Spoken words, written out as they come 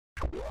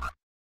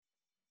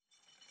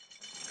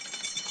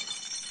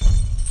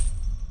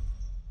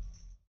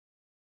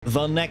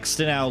The next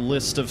in our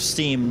list of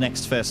Steam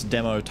Next Fest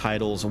demo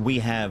titles, we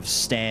have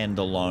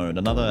Standalone,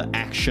 another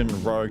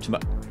action rogue.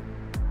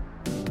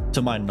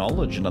 To my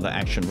knowledge, another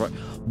action rogue.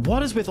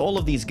 What is with all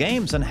of these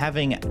games and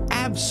having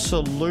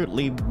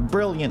absolutely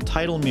brilliant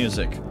title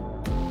music?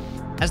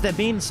 Has there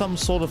been some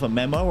sort of a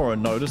memo or a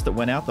notice that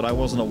went out that I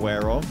wasn't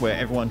aware of, where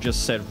everyone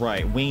just said,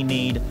 right, we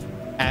need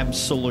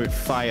absolute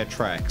fire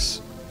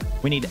tracks.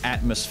 We need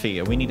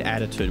atmosphere, we need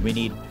attitude, we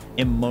need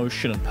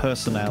emotion and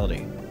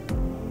personality.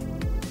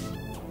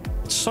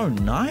 It's so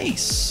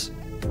nice.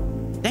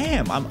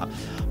 Damn,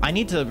 I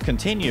need to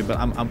continue, but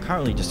I'm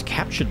currently just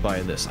captured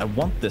by this. I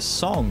want this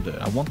song, dude.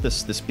 I want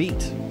this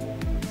beat.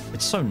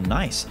 It's so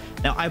nice.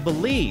 Now, I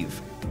believe,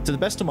 to the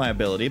best of my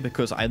ability,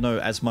 because I know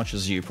as much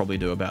as you probably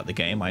do about the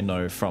game, I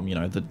know from, you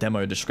know, the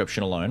demo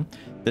description alone,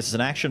 this is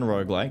an action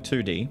roguelike,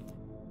 2D.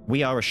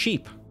 We are a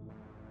sheep.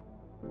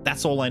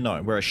 That's all I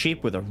know. We're a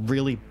sheep with a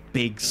really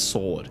big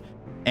sword.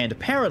 And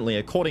apparently,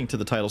 according to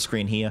the title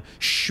screen here,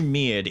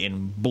 smeared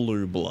in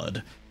blue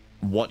blood.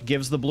 What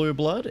gives the blue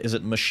blood? Is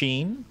it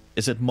machine?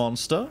 Is it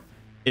monster?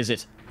 Is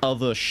it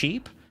other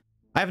sheep?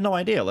 I have no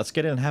idea. Let's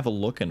get in and have a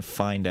look and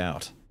find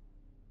out.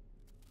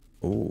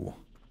 Ooh.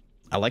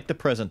 I like the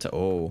present.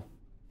 Oh.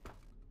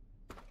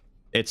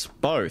 It's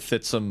both.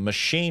 It's a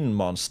machine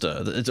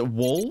monster. Is it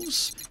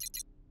wolves?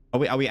 Are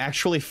we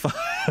actually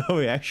are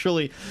we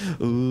actually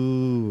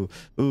ooh.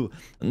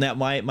 Now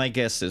my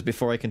guess is,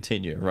 before I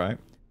continue, right?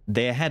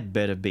 There had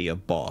better be a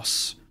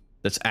boss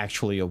that's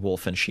actually a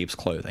wolf in sheep's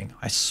clothing.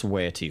 I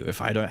swear to you,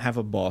 if I don't have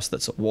a boss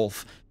that's a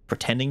wolf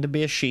pretending to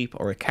be a sheep,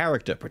 or a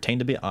character pretending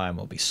to be I'm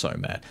will be so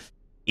mad.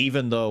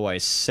 Even though I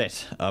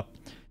set up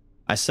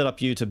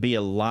you to be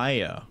a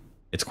liar.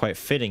 It's quite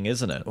fitting,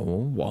 isn't it? Oh,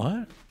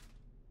 what?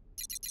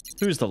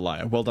 Who's the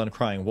liar? Well done,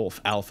 crying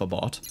wolf,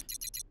 Alphabot.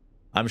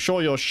 I'm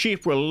sure your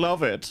sheep will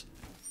love it.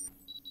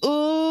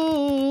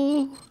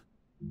 Ooh.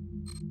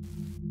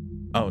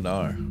 Oh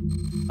no.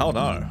 Oh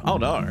no. Oh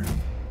no.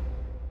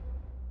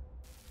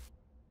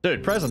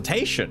 Dude,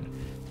 presentation.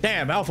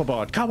 Damn,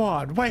 Alphabot, come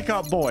on, wake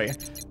up, boy.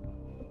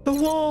 The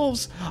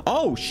wolves.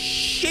 Oh,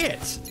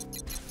 shit.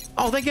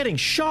 Oh, they're getting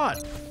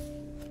shot.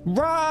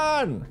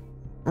 Run.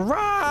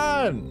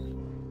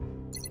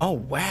 Run. Oh,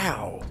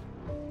 wow.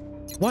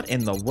 What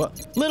in the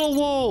what? Little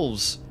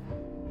wolves.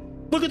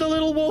 Look at the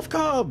little wolf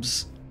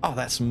cubs. Oh,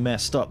 that's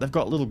messed up. They've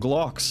got little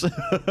Glocks.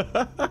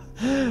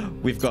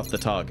 We've got the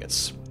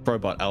targets.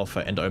 Robot Alpha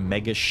and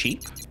Omega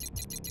Sheep.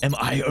 Am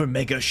I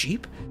Omega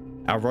Sheep?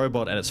 Our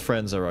robot and its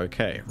friends are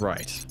okay,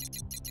 right.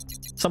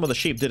 Some of the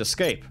sheep did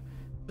escape,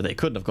 but they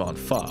couldn't have gone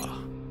far.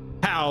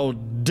 How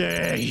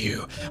dare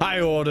you! I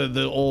ordered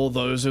that all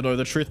those who know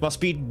the truth must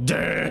be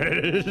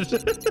dead!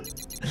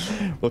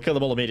 We'll kill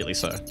them all immediately,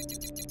 sir.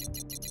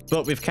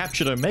 But we've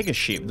captured Omega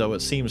Sheep, though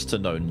it seems to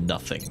know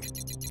nothing.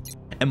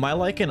 Am I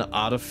like an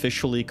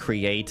artificially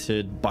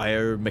created,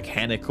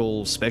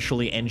 biomechanical,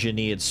 specially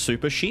engineered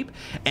super sheep?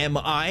 Am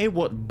I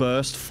what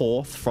burst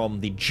forth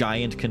from the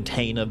giant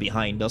container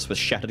behind us with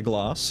shattered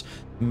glass?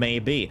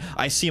 Maybe.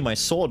 I see my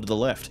sword to the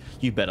left.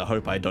 You better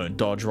hope I don't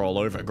dodge, roll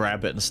over,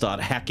 grab it, and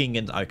start hacking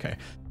and... Okay.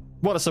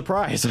 What a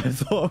surprise. I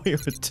thought we were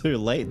too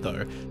late,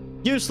 though.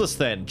 Useless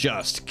then.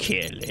 Just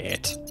kill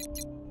it.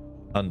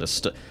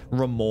 Understood.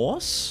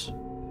 Remorse?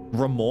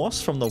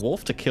 Remorse from the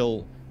wolf to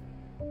kill...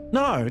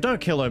 No, don't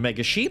kill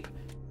Omega Sheep.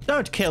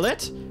 Don't kill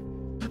it.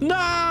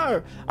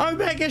 No!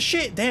 Omega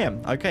Sheep!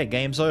 Damn. Okay,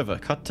 game's over.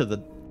 Cut to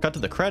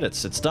the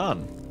credits. It's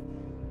done.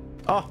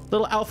 Oh,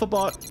 little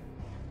Alphabot.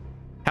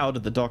 How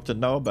did the doctor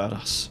know about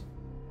us?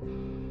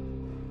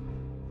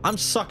 I'm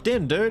sucked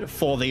in, dude,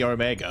 for the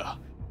Omega.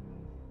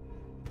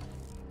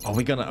 Are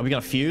we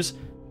gonna fuse?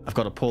 I've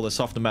got to pull this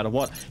off no matter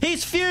what.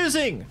 He's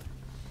fusing!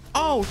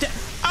 Oh,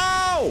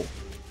 oh!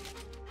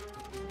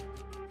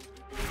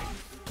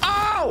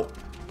 Oh!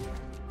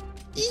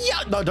 Yeah,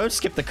 no, don't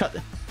skip the cut.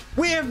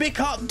 We have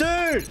become,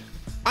 dude!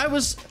 I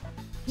was,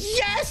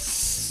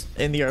 yes!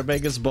 In the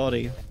Omega's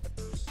body.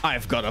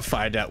 I've got to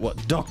find out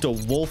what Dr.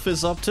 Wolf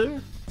is up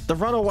to. The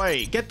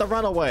runaway, get the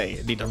runaway.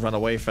 I need to run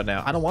away for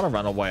now. I don't want to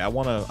run away. I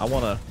want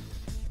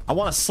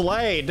to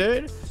slay,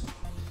 dude.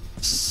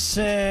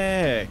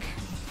 Sick.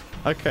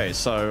 Okay,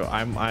 so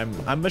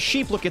I'm a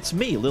sheep. Look, it's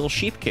me, little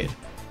sheep kid.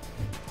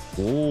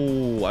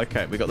 Ooh,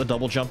 okay. We got the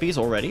double jumpies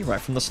already, right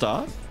from the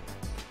start.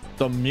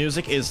 The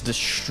music is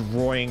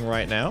destroying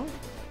right now.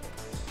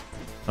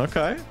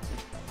 Okay.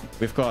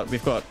 We've got,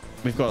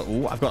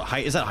 ooh, I've got,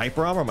 is that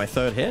hyper armor on my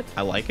third hit?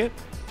 I like it.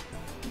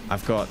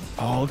 I've got,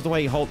 oh, look at the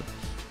way you hold,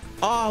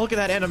 oh, look at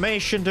that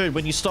animation, dude.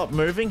 When you stop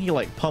moving, he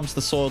like pumps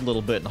the sword a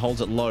little bit and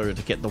holds it low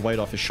to get the weight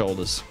off his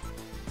shoulders.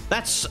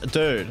 That's,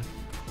 dude.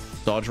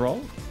 Dodge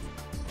roll.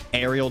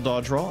 Aerial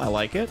dodge roll, I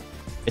like it.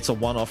 It's a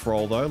one-off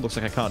roll though. Looks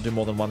like I can't do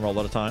more than one roll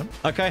at a time.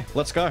 Okay,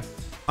 let's go.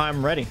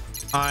 I'm ready.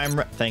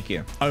 Thank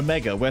you.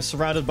 Omega, we're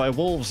surrounded by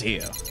wolves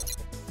here.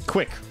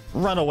 Quick,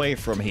 run away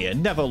from here.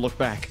 Never look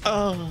back.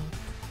 Oh,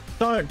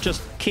 don't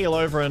just keel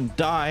over and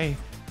die,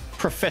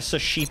 Professor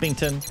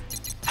Sheepington.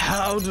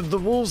 How did the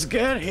wolves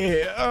get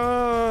here?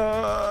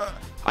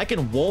 I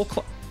can wall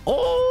climb.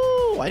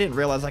 Oh, I didn't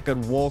realize I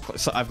could walk.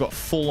 So I've got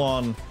full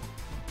on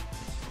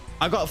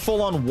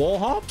wall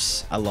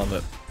hops. I love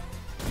it.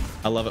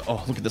 I love it.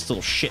 Oh, look at this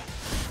little shit.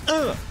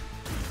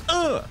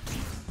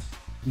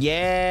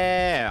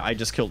 Yeah, I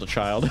just killed a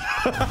child.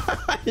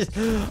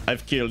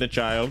 I've killed a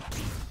child.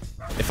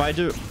 If I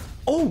do...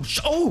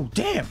 Oh,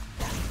 damn.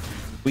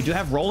 We do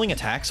have rolling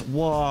attacks.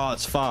 Whoa,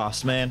 it's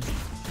fast, man.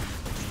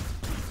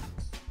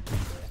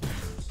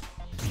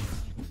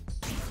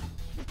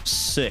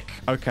 Sick.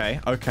 Okay.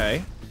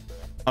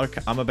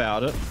 I'm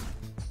about it.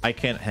 I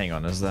can't... Hang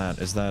on. Is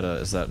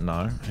that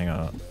no? Hang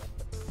on.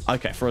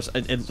 Okay, for us...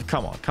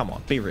 come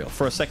on. Be real.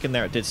 For a second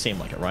there, it did seem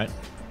like it, right?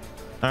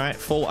 All right,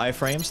 full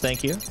iframes.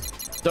 Thank you.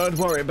 Don't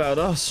worry about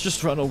us.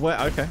 Just run away.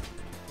 Okay.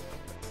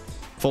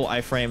 Full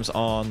iframes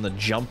on the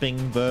jumping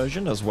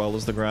version as well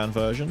as the ground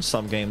version.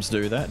 Some games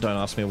do that. Don't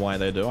ask me why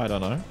they do. I don't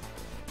know.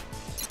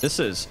 This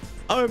is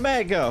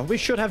Omega. We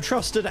should have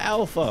trusted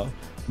Alpha.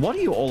 What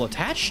are you all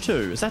attached to?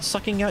 Is that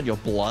sucking out your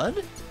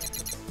blood?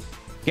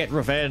 Get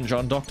revenge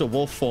on Dr.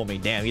 Wolf for me.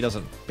 Damn, he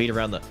doesn't beat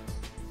around the...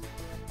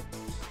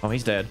 Oh,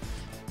 he's dead.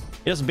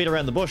 He doesn't beat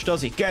around the bush,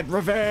 does he? Get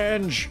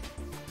revenge!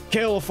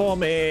 Kill for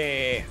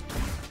me!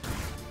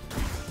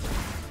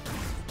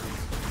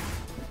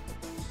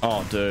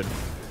 Oh, dude.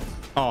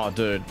 Oh,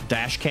 dude.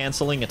 Dash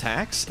canceling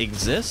attacks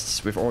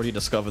exists. We've already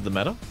discovered the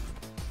meta.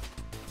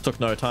 Took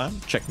no time.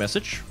 Check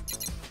message.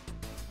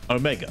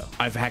 Omega,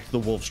 I've hacked the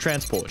Wolves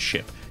transport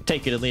ship.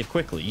 Take it and leave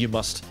quickly. You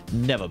must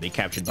never be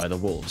captured by the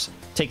Wolves.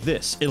 Take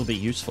this. It'll be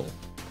useful.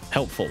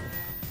 Helpful.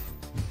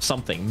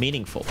 Something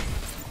meaningful.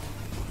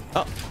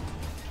 Oh.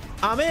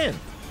 I'm in.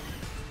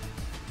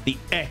 The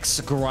X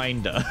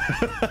grinder.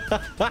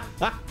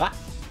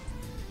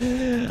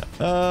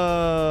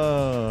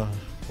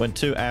 When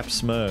two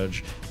apps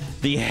merge,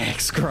 the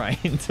X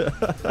grinder.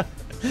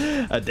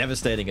 A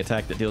devastating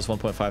attack that deals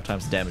 1.5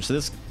 times the damage.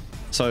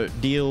 So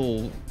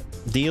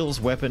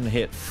deals weapon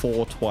hit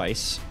 4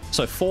 twice.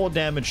 So 4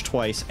 damage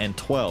twice and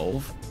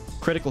 12.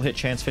 Critical hit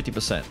chance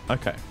 50%.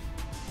 Okay.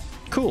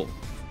 Cool.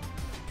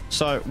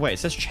 So wait, it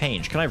says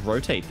change. Can I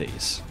rotate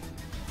these?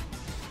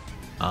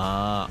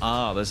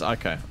 There's...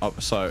 Okay. Oh,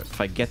 so if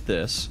I get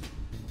this,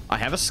 I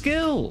have a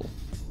skill.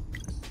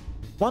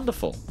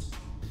 Wonderful.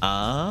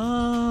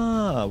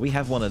 We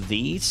have one of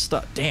these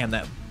stuff. Damn,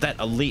 that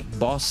elite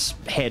boss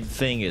head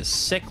thing is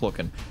sick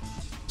looking.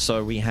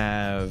 So we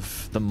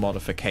have the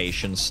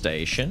modification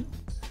station.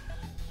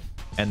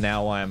 And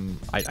now I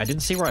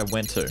didn't see where I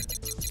went to.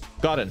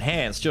 Got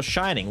enhanced, just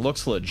shining,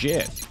 looks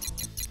legit.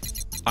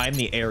 I'm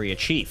the area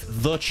chief,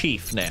 the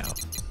chief now.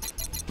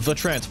 The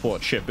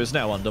transport ship is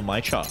now under my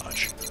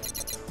charge.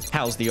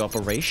 How's the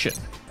operation?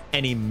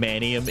 Any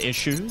manium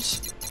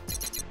issues?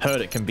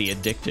 Heard it can be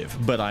addictive,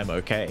 but I'm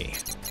okay.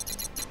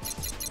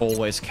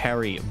 Always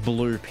carry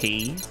blue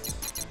pea.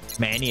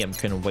 Manium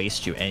can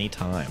waste you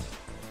anytime.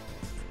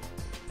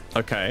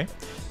 Okay.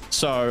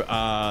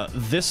 So,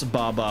 this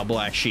Baba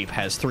Black Sheep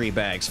has 3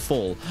 bags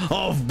full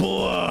of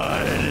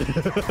blood.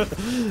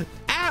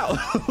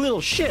 Ow!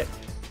 Little shit.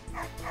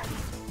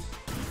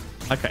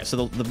 Okay,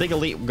 so the big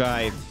elite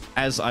guy,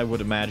 as I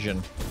would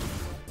imagine,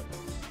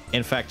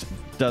 in fact,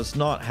 does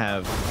not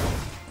have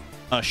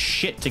a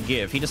shit to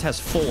give. He just has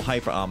full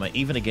hyper armor,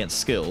 even against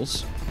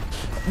skills.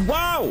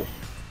 Wow!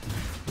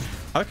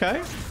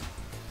 Okay.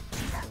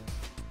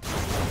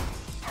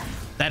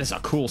 That is a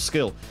cool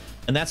skill.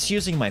 And that's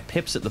using my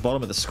pips at the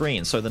bottom of the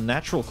screen. So the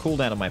natural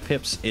cooldown of my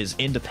pips is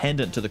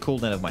independent to the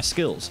cooldown of my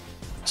skills.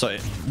 So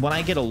when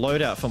I get a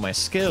loadout for my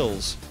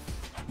skills,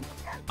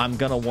 I'm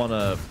gonna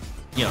wanna,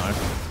 you know,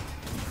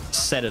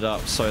 set it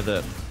up so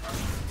that...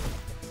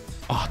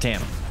 Oh,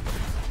 damn.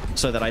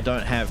 So that I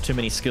don't have too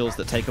many skills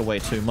that take away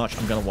too much.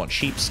 I'm gonna want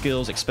cheap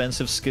skills,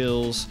 expensive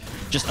skills.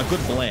 Just a good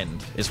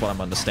blend is what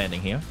I'm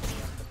understanding here.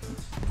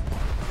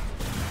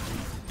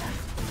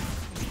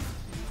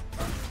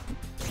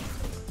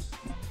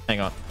 Hang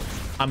on.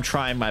 I'm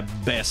trying my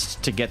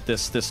best to get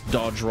this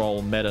dodge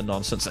roll meta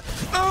nonsense.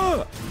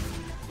 I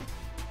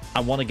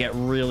want to get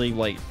really,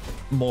 like,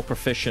 more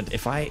proficient.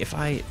 If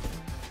I...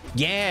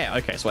 Yeah!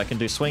 Okay, so I can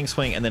do swing,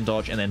 swing, and then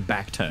dodge, and then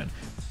back turn.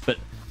 But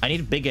I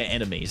need bigger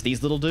enemies.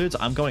 These little dudes,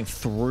 I'm going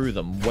through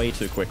them way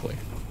too quickly.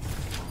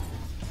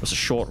 It's a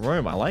short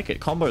room. I like it.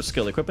 Combo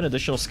skill. Equip an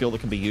additional skill that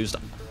can be used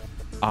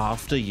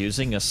after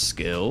using a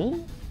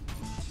skill?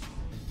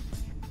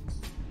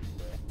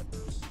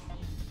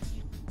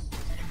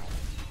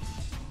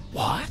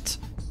 What?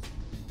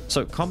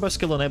 So combo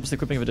skill enables the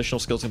equipping of additional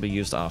skills can be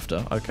used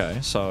after. Okay,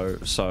 so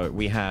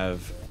we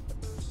have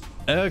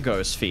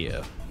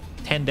Ergosphere.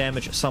 10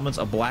 damage, summons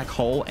a black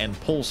hole and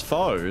pulls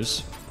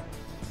foes.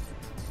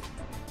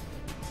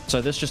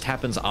 So this just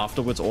happens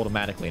afterwards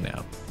automatically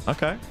now.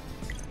 Okay.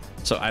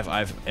 So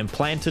I've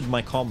implanted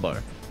my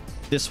combo.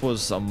 This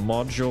was a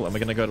module, and we're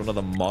gonna go to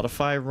another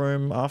modify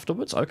room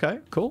afterwards. Okay,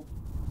 cool.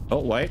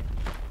 Oh wait,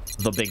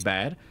 the big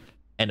bad.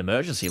 An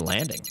emergency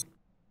landing.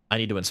 I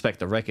need to inspect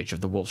the wreckage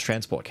of the Wolf's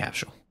transport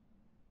capsule.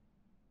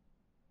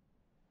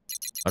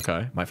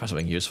 Okay, might find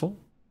something useful.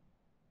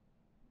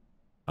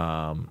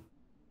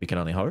 We can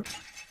only hope.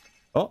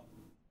 Oh.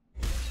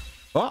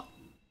 Oh!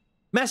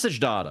 Message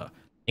data.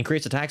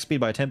 Increase attack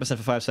speed by 10%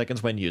 for 5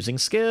 seconds when using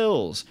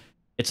skills.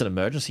 It's an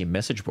emergency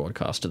message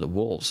broadcast to the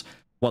wolves.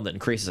 One that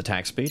increases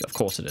attack speed? Of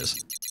course it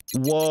is.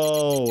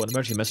 Whoa, an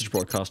emergency message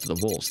broadcast to the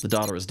wolves. The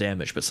data is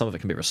damaged, but some of it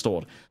can be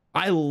restored.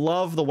 I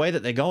love the way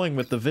that they're going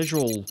with the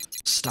visual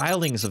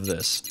stylings of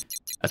this.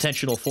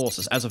 Attention all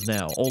forces. As of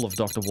now, all of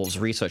Dr. Wolf's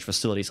research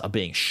facilities are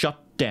being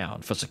shut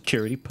down for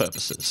security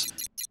purposes.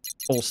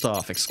 All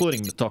staff,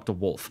 excluding Dr.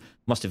 Wolf,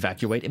 must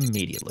evacuate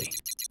immediately.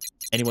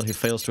 Anyone who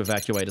fails to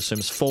evacuate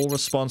assumes full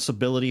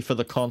responsibility for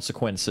the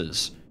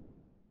consequences.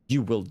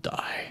 You will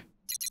die.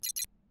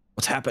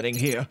 What's happening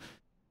here?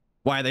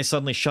 Why are they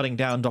suddenly shutting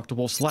down Dr.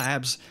 Wolf's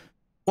labs?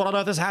 What on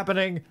earth is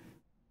happening?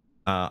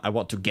 I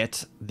want to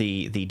get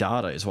the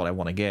data is what I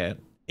want to get.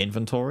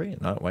 Inventory?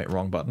 No, wait,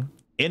 wrong button.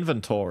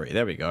 Inventory,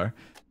 there we go.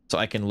 So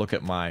I can look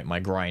at my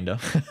grinder.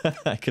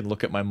 I can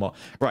look at my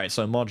right,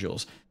 so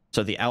modules.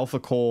 So the alpha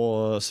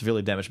core,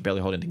 severely damaged,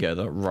 barely holding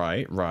together.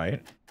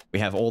 Right. We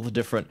have all the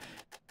different...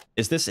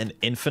 Is this an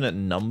infinite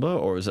number,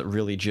 or is it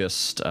really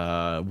just,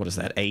 what is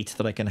that, 8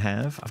 that I can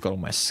have? I've got all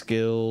my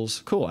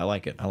skills. Cool, I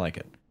like it.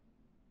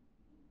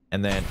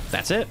 And then,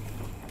 that's it.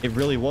 It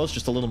really was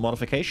just a little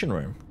modification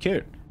room.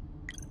 Cute.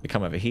 We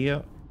come over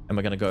here, and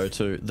we're going to go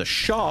to the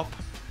shop.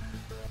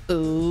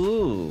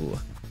 Ooh.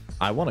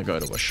 I want to go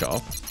to a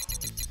shop.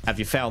 Have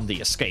you found the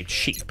escaped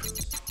sheep?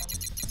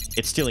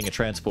 It's stealing a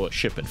transport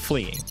ship and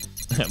fleeing.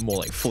 More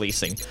like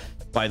fleecing.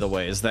 By the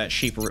way, is that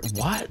sheep...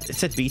 What? It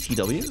said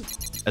BTW?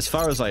 As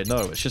far as I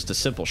know, it's just a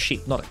simple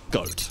sheep, not a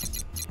goat.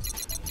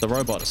 The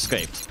robot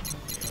escaped,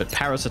 but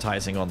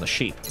parasitizing on the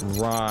sheep.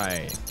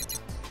 Right.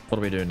 What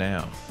do we do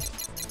now?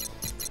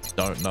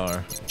 Don't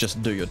know.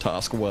 Just do your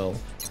task well.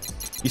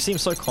 You seem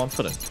so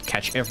confident.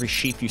 Catch every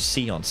sheep you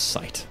see on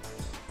sight.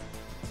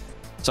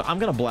 So I'm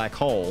gonna black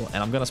hole, and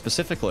I'm gonna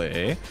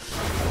specifically...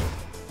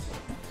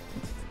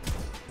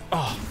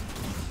 Oh.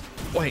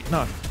 Wait,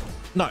 no.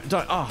 No,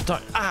 don't. Oh,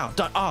 don't. Ow,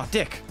 don't. Oh,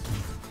 dick.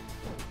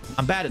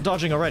 I'm bad at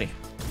dodging already.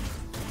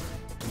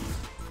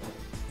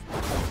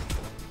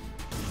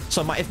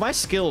 So if my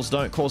skills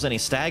don't cause any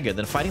stagger,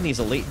 then fighting these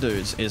elite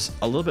dudes is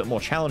a little bit more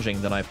challenging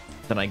than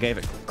I gave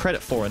it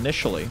credit for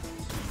initially.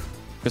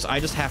 Because I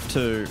just have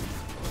to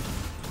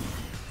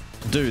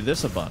do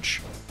this a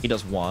bunch. He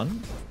does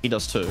 1, he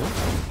does 2,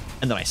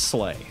 and then I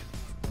slay.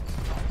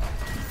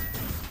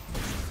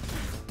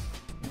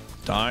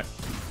 Don't.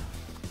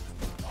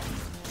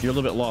 You're a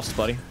little bit lost,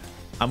 buddy.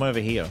 I'm over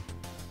here.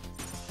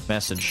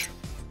 Message.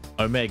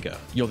 Omega,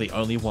 you're the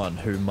only one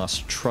who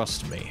must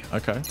trust me.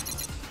 Okay.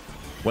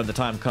 When the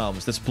time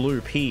comes, this blue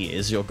pea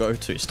is your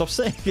go-to. Stop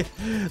saying it.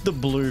 The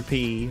blue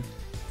pea.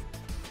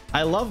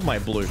 I love my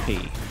blue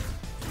pea.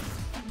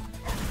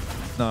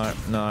 No.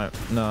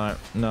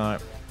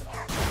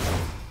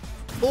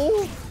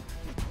 Oh!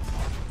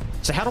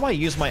 So how do I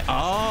use my...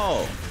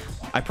 Oh!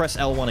 I press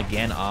L1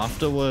 again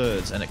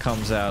afterwards, and it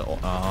comes out...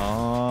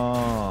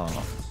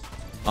 Oh.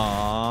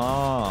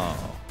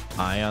 Oh.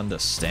 I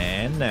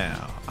understand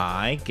now.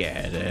 I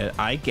get it.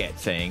 I get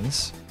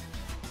things.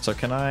 So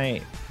can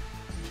I...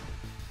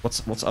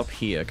 What's up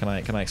here? Can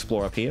I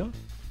explore up here?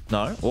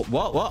 No?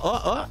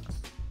 What?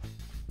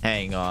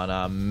 Hang on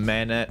a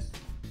minute.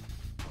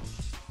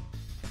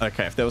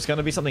 Okay, if there was going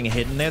to be something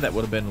hidden there, that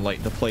would have been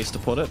like the place to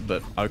put it.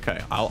 But okay,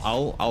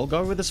 I'll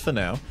go with this for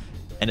now.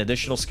 An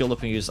additional skill that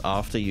can be used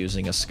after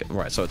using a skill.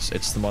 Right, so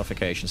it's the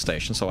modification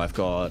station. So I've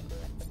got...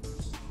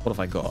 What have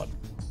I got?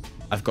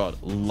 I've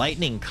got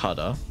lightning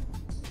cutter.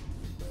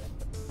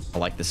 I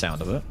like the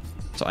sound of it.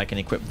 So I can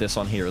equip this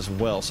on here as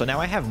well. So now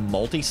I have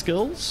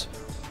multi-skills.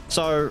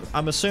 So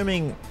I'm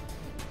assuming...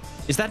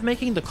 Is that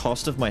making the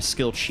cost of my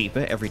skill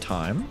cheaper every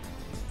time?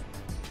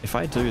 If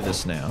I do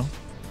this now,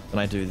 and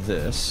I do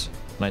this,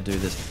 and I do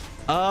this...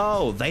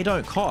 Oh, they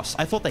don't cost.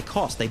 I thought they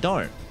cost. They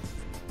don't.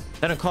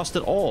 They don't cost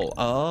at all.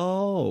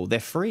 Oh, they're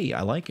free.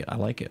 I like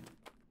it.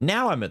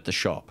 Now I'm at the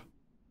shop.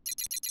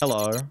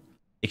 Hello.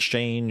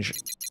 Exchange...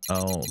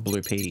 Oh,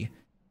 blue pea.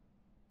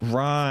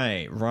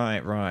 Right.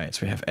 So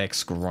we have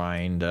X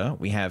grinder.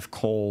 We have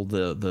call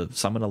the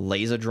summon a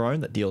laser drone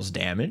that deals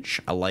damage.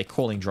 I like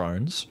calling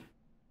drones.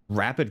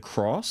 Rapid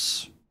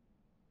cross.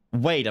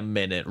 Wait a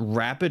minute.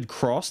 Rapid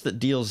cross that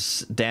deals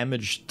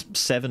damage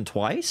 7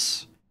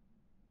 twice?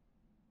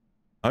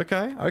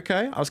 Okay.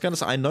 I was gonna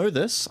say, I know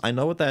this. I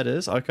know what that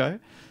is. Okay.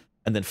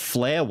 And then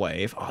flare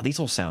wave. Oh, these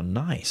all sound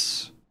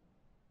nice.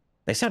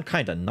 They sound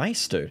kind of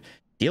nice, dude.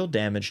 Deal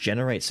damage,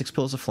 generate 6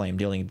 pillars of flame,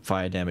 dealing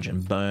fire damage,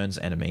 and burns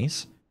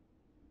enemies.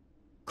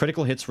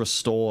 Critical hits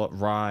restore.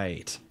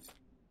 Right.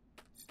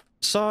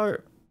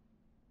 So,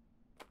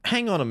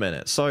 hang on a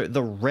minute. So,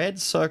 the red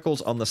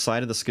circles on the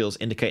side of the skills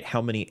indicate how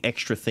many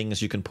extra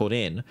things you can put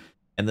in,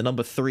 and the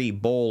number 3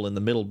 ball in the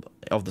middle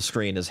of the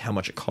screen is how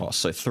much it costs.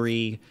 So,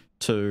 3,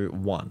 2,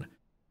 1.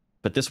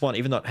 But this one,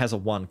 even though it has a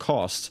 1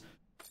 cost,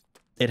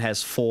 it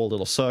has 4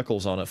 little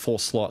circles on it, 4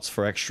 slots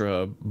for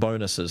extra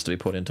bonuses to be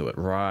put into it.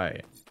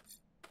 Right.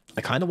 I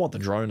kind of want the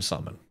drone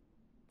summon.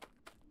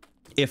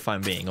 If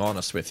I'm being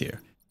honest with you.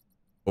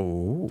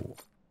 Ooh.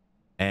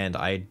 And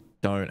I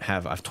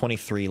have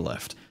 23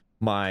 left.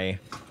 my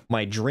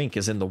drink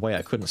is in the way.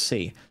 I couldn't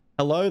see.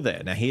 Hello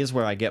there. Now here's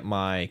where I get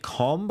my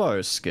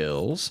combo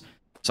skills.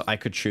 So I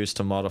could choose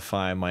to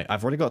modify my...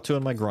 I've already got 2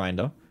 in my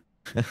grinder.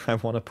 I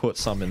want to put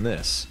some in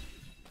this.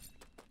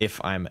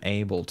 If I'm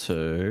able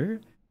to...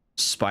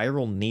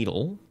 Spiral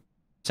Needle.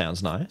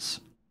 Sounds nice.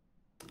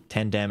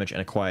 10 damage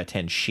and acquire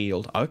 10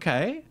 shield.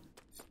 Okay.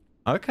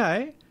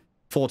 Okay.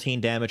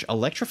 14 damage.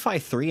 Electrify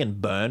 3 and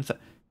burn...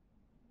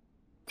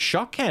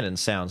 Shock Cannon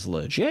sounds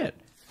legit.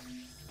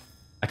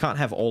 I can't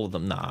have all of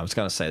them. Nah, I was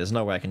going to say, there's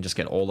no way I can just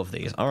get all of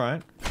these.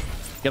 Alright.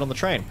 Get on the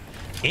train.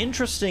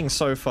 Interesting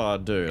so far,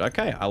 dude.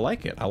 Okay, I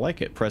like it. I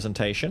like it.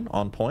 Presentation,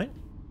 on point.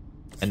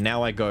 And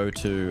now I go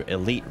to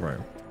Elite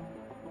Room.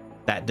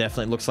 That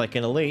definitely looks like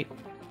an Elite.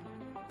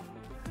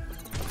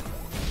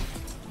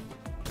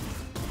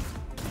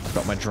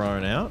 Got my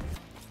drone out.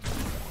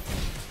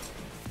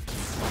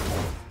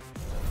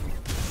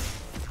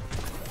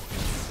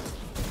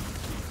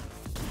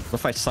 What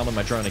if I summon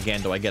my drone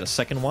again? Do I get a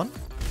second one?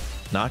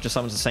 Nah, just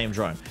summons the same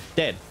drone.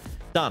 Dead.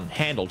 Done.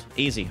 Handled.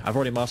 Easy. I've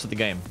already mastered the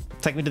game.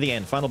 Take me to the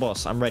end. Final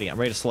boss. I'm ready. I'm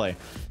ready to slay.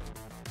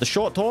 The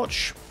short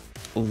torch.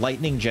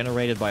 Lightning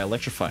generated by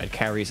electrified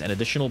carries an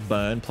additional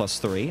burn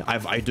 +3.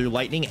 I do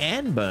lightning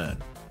and burn.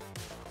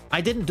 I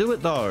didn't do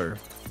it though.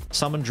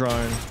 Summon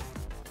drone.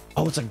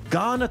 Oh, it's a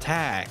gun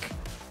attack.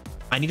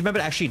 I need to remember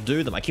to actually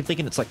do them. I keep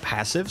thinking it's like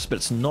passives, but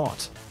it's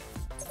not.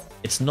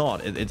 It's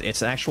not.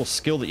 It's an actual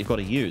skill that you've got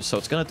to use. So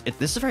it's gonna...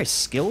 this is a very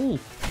skill...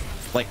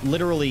 Like,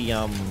 literally,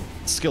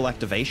 skill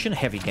activation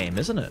heavy game,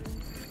 isn't it?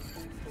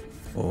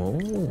 Oh.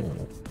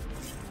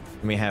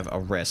 And we have a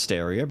rest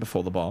area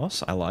before the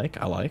boss. I like.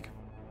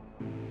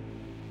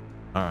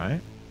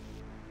 Alright.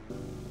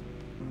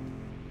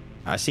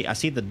 I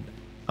see the...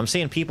 I'm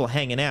seeing people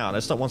hanging out. I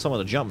just don't want someone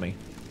to jump me.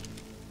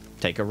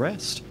 Take a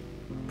rest.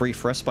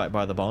 Brief respite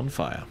by the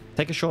bonfire.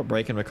 Take a short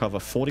break and recover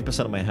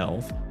 40% of my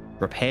health.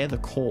 Repair the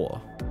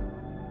core.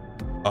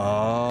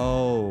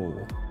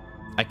 Oh.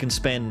 I can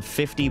spend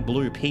 50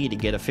 blue P to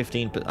get a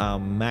 15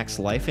 max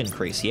life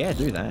increase. Yeah,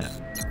 do that.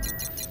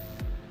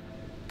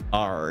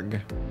 Arg.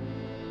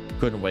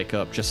 Couldn't wake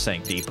up, just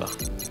sank deeper.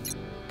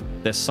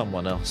 There's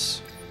someone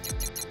else.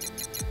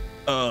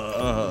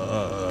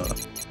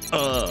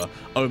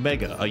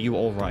 Omega, are you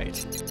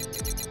alright?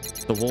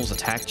 The wolves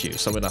attacked you,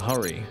 so in a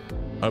hurry.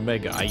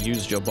 Omega, I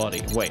used your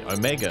body. Wait,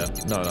 Omega?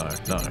 No.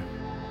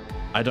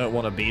 I don't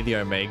want to be the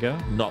Omega,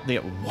 not the...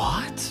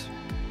 What?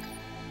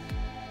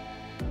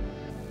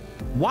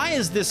 Why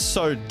is this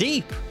so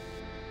deep?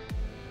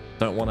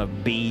 Don't want to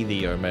be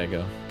the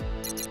Omega.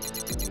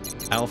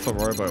 Alpha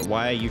Robo,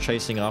 why are you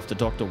chasing after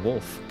Dr.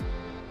 Wolf?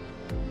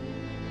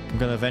 I'm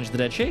gonna avenge the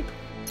dead sheep.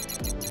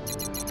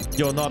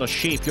 You're not a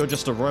sheep, you're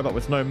just a robot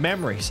with no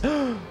memories.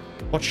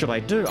 What should I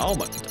do? Oh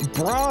my...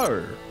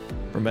 Bro!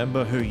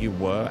 Remember who you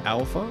were,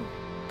 Alpha?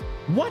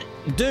 What?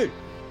 Dude,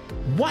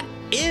 what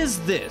is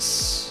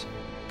this?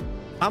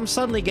 I'm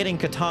suddenly getting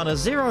Katana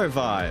Zero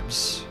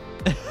vibes.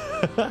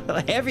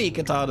 Heavy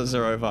Katana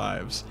Zero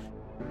vibes.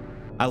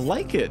 I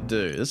like it,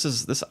 dude.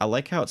 This I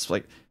like how it's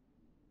like...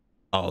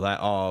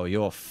 Oh,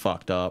 you're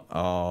fucked up.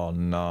 Oh,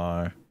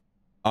 no.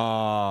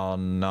 Oh,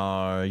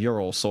 no.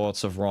 You're all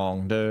sorts of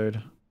wrong,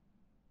 dude.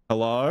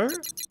 Hello?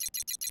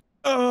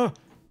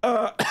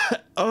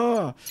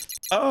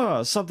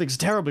 Something's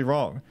terribly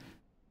wrong.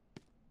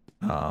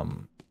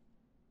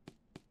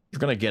 You're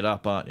gonna get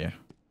up, aren't you?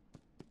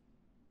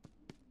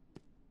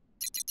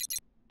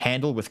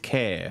 Handle with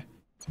care.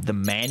 The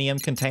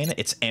manium container,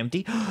 it's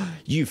empty.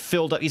 You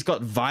filled up. He's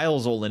got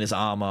vials all in his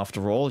arm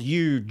after all.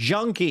 You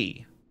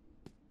junkie.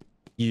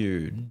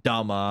 You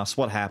dumbass.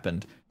 What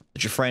happened?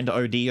 Did your friend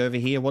OD over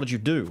here? What did you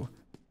do?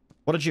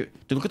 What did you...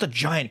 Dude, look at the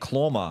giant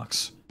claw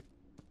marks.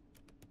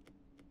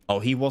 Oh,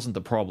 he wasn't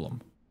the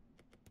problem.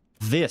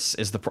 This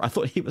is the I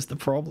thought he was the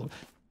problem.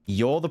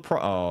 You're the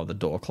Oh, the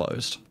door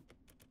closed.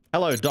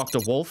 Hello, Dr.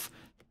 Wolf.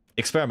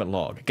 Experiment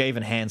log. Gave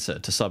enhancer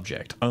to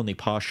subject. Only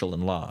partial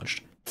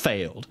enlarged.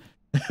 Failed.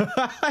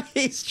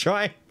 He's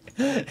trying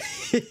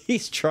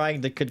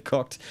to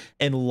concoct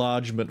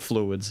enlargement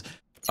fluids.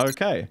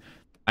 Okay.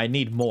 I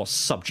need more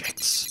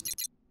subjects.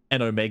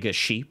 An Omega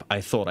sheep.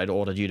 I thought I'd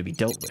ordered you to be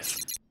dealt with.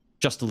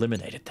 Just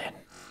eliminated then.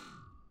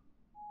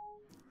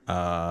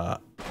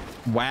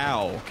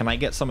 Wow. Can I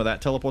get some of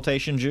that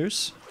teleportation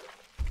juice?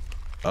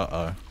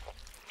 Uh-oh.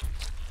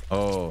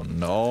 Oh,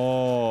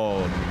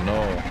 no.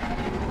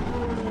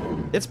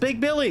 No. It's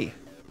Big Billy!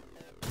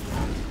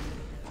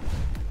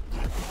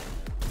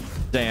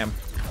 Damn.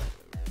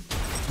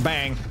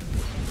 Bang.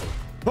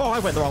 Oh, I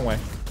went the wrong way.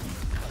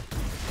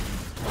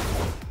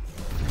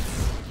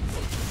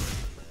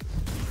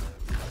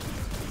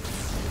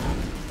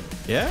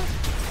 Yeah?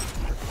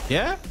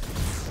 Yeah?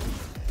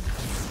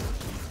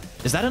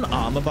 Is that an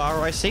armor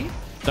bar I see?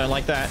 Don't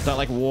like that. Don't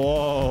like...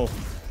 Whoa.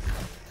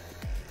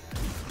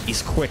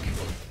 He's quick.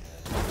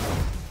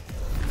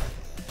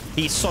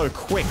 He's so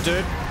quick,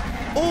 dude.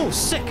 Oh,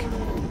 sick.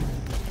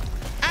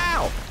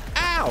 Ow.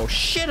 Ow.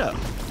 Shitter.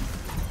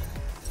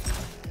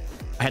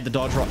 I had the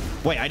dodge roll.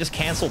 Wait, I just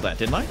canceled that,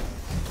 didn't I?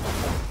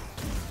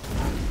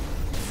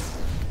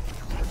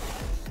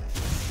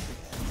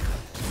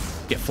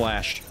 Get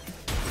flashed.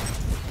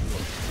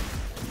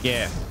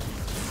 Yeah.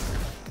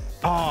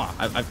 Oh,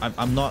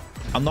 I'm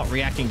not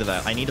reacting to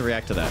that. I need to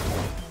react to that.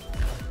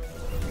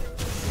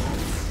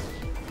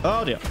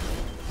 Oh dear.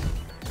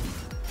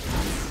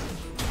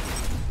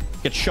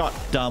 Get shot,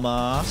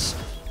 dumbass.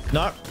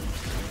 No.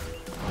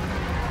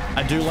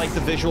 I do like the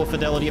visual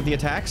fidelity of the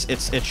attacks.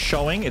 It's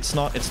showing. It's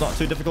not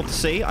too difficult to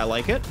see. I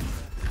like it.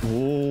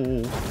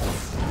 Ooh.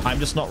 I'm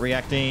just not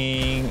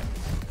reacting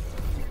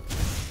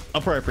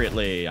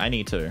appropriately. I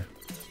need to.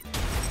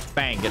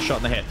 Bang, get shot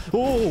in the head.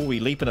 Ooh, he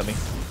leaping at me.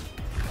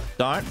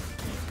 Don't.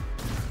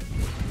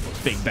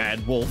 Big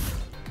bad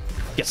wolf.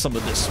 Get some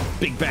of this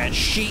big bad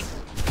sheep.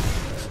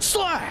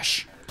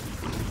 Slash!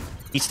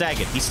 He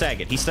staggered, he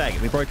staggered, he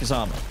staggered. We broke his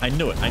armor. I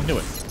knew it, I knew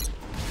it.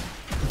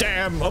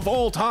 Damn, of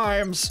all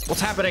times.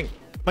 What's happening?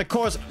 My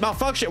core's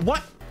malfunction.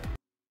 What?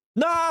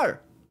 No!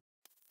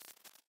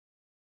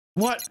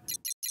 What?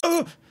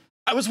 Oh,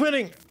 I was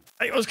winning.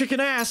 I was kicking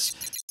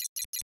ass.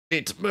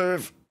 Need to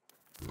move.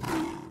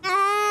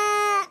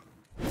 Oh!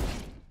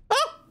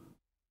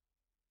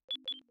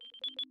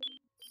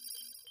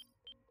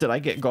 Did I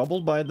get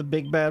gobbled by the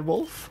big bad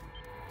wolf?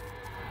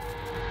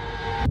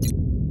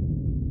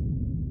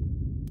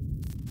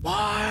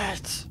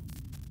 What?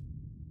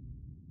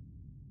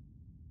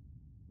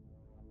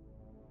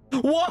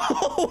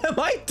 Whoa! Am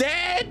I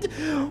dead?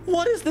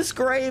 What is this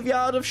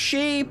graveyard of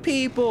sheep,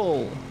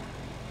 people?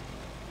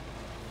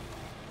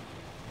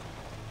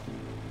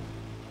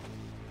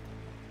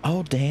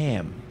 Oh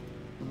damn.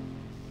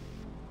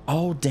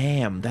 Oh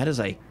damn. That is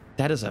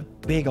a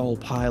big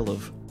old pile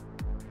of...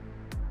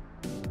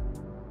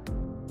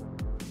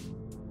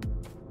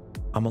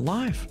 I'm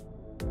alive.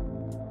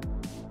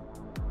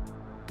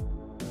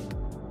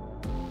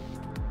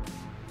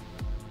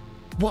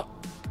 What?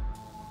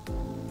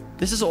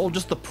 This is all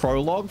just the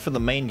prologue for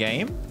the main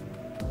game?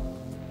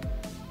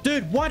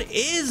 Dude, what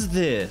is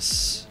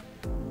this?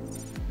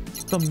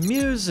 The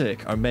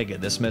music. Omega,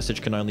 this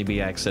message can only be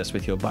accessed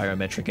with your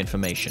biometric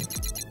information.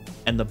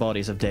 And the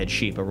bodies of dead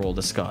sheep are all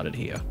discarded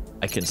here.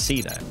 I can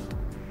see that.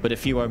 But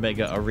if you,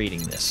 Omega, are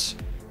reading this,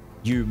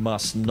 you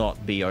must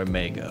not be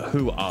Omega.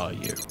 Who are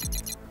you?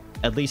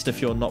 At least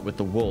if you're not with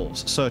the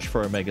wolves, search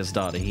for Omega's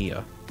data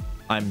here.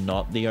 I'm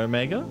not the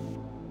Omega?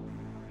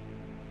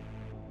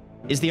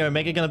 Is the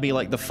Omega going to be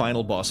like the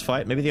final boss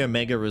fight? Maybe the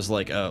Omega is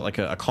like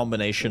a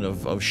combination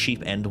of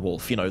sheep and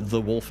wolf. You know, the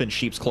wolf in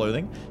sheep's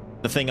clothing.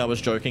 The thing I was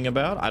joking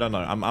about. I don't know.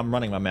 I'm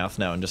running my mouth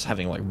now and just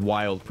having like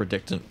wild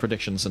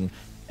predictions and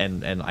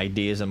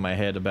ideas in my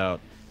head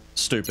about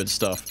stupid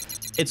stuff.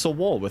 It's a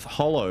wall with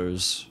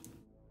hollows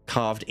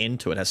carved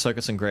into it. It has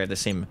circuits engraved. They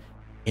seem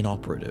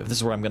inoperative. This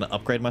is where I'm going to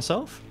upgrade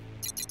myself.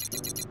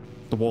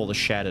 The wall is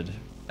shattered,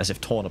 as if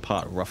torn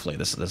apart roughly.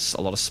 There's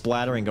a lot of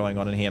splattering going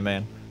on in here,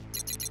 man.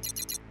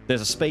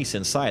 There's a space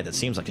inside that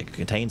seems like it could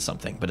contain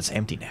something, but it's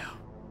empty now.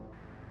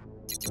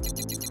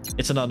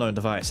 It's an unknown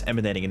device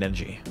emanating an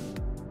energy.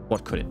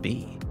 What could it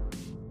be?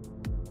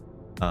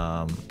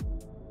 Hang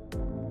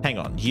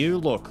on. You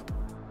look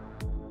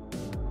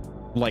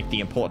like the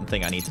important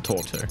thing I need to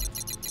talk to.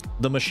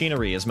 The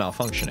machinery is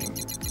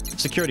malfunctioning.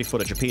 Security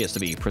footage appears to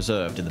be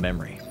preserved in the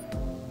memory.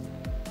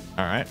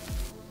 Alright.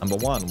 Number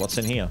 1, what's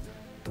in here?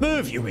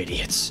 Move, you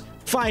idiots!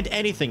 Find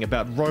anything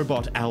about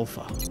Robot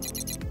Alpha.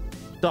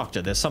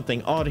 Doctor, there's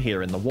something odd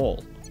here in the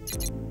wall.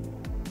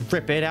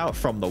 Rip it out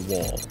from the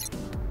wall.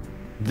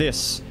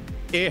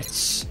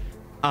 It's...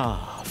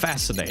 Ah,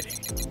 fascinating.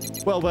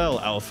 Well,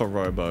 Alpha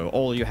Robo,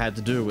 all you had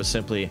to do was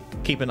simply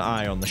keep an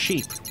eye on the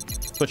sheep.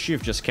 But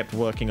you've just kept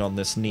working on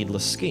this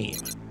needless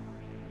scheme.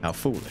 How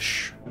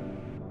foolish.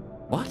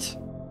 What?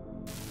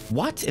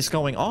 What is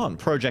going on,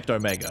 Project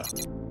Omega?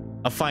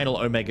 A final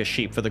Omega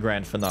sheep for the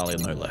grand finale,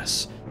 no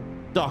less.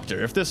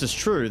 Doctor, if this is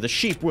true, the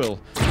sheep will...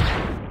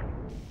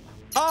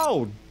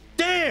 Oh,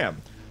 damn!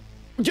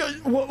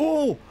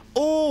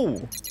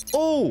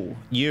 Oh,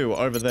 you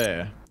over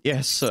there.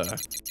 Yes, sir.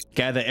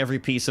 Gather every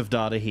piece of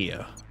data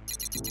here.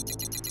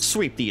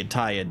 Sweep the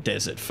entire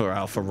desert for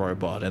Alpha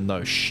Robot and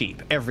those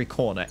sheep. Every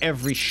corner,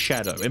 every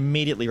shadow.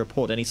 Immediately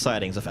report any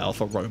sightings of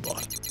Alpha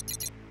Robot.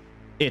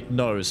 It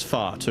knows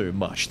far too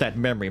much. That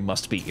memory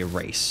must be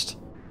erased.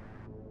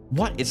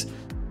 What is...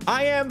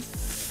 I am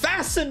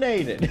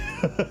fascinated!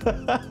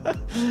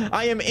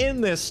 I am in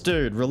this,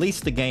 dude. Release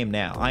the game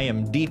now. I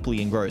am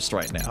deeply engrossed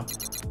right now.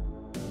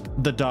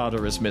 The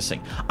data is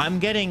missing. I'm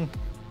getting...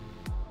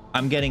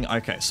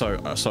 Okay,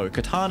 so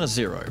Katana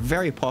Zero.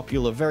 Very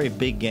popular, very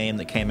big game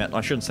that came out...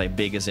 I shouldn't say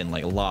big as in,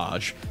 like,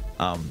 large.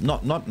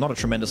 Not a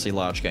tremendously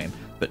large game,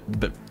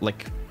 but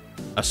like,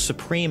 a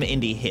supreme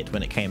indie hit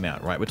when it came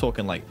out, right? We're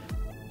talking, like,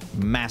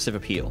 massive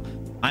appeal.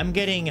 I'm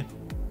getting...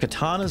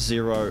 Katana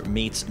Zero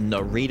meets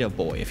Narita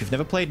Boy. If you've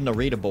never played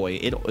Narita Boy,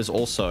 it is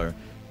also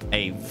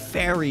a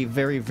very,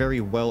 very,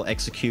 very well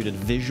executed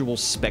visual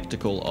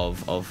spectacle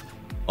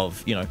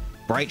of you know,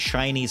 bright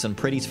shinies and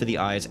pretties for the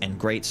eyes and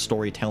great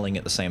storytelling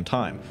at the same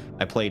time.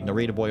 I played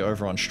Narita Boy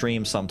over on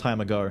stream some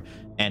time ago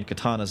and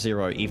Katana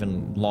Zero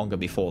even longer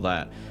before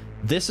that.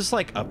 This is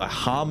like a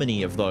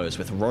harmony of those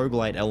with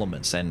roguelite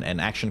elements and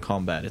action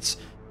combat.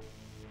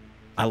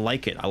 I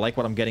like it. I like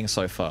what I'm getting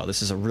so far.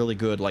 This is a really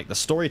good, like, the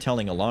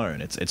storytelling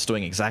alone. It's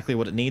doing exactly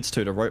what it needs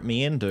to rope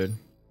me in, dude.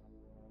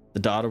 The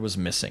data was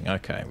missing.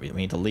 Okay, we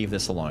need to leave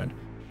this alone.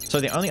 So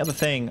the only other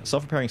thing,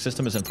 self-repairing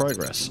system is in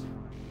progress.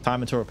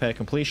 Time until repair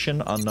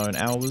completion, unknown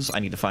hours. I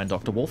need to find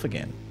Dr. Wolf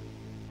again.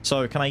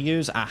 So can I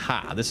use,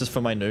 aha, this is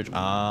for my new,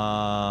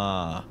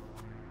 a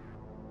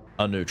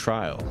new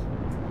trial.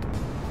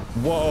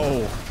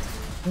 Whoa.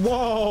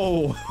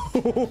 Whoa!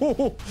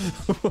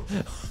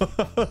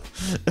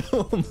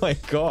 Oh my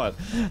god.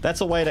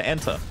 That's a way to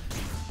enter.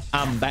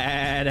 I'm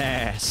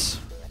badass.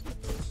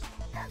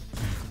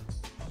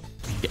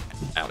 Get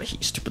out of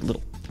here, stupid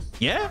little...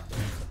 Yeah?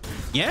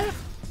 Yeah?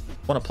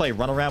 Want to play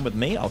run around with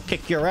me? I'll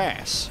kick your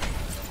ass.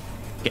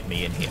 Get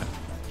me in here.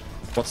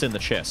 What's in the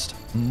chest?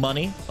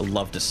 Money? I'd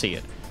love to see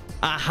it.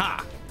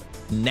 Aha!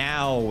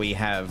 Now we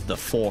have the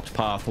forked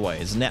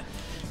pathways. Now...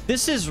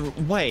 This is...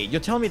 Wait,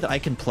 you're telling me that I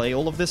can play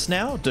all of this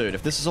now? Dude,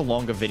 if this is a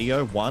longer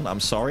video, 1,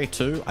 I'm sorry,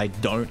 2, I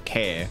don't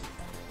care.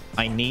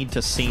 I need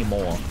to see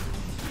more.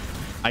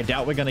 I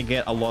doubt we're gonna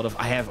get a lot of...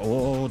 I have...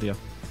 Oh, dear.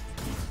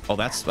 Oh,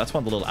 that's one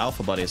of the little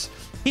alpha buddies.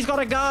 He's got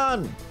a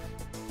gun!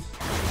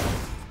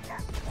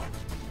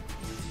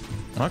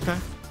 Okay.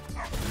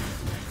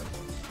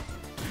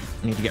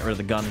 I need to get rid of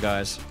the gun,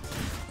 guys.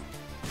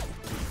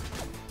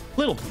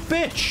 Little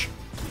bitch!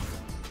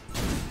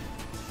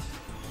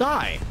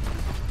 Die!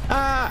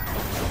 Ah!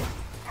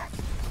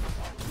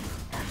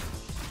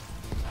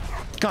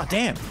 God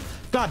damn!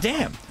 God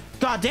damn!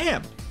 God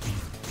damn!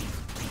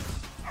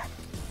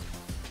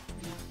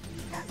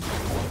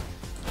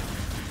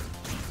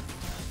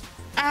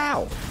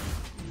 Ow!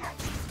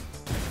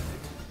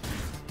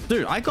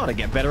 Dude, I gotta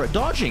get better at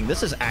dodging.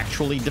 This is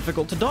actually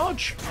difficult to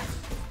dodge.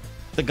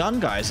 The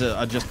gun guys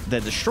are just... They're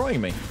destroying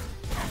me.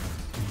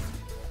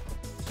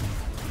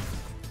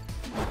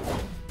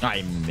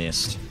 I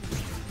missed.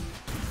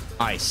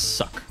 I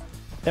suck.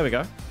 There we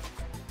go.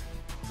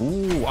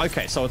 Ooh,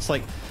 okay, so it's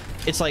like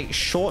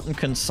short and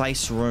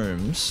concise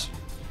rooms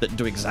that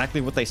do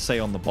exactly what they say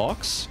on the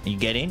box. You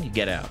get in, you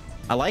get out.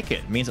 I like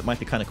it. It means it might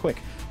be kind of quick.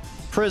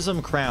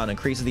 Prism Crown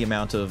increases the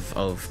amount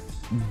of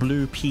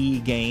blue P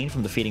gain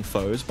from defeating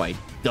foes by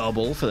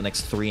double for the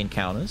next 3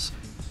 encounters.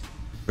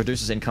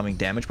 Reduces incoming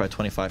damage by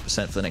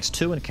 25% for the next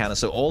 2 encounters.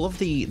 So all of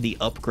the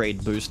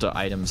upgrade booster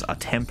items are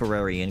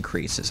temporary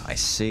increases. I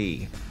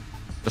see.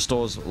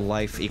 Restores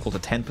life equal to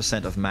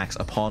 10% of max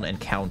upon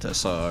encounter.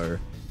 So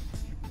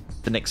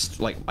the next,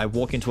 like, I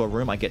walk into a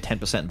room, I get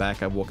 10%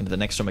 back. I walk into the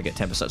next room, I get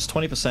 10%. It's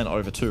 20%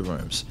 over 2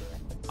 rooms.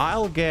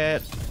 I'll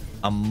get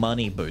a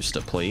money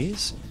booster,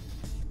 please.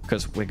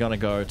 Because we're going to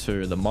go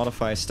to the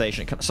modifier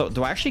station. So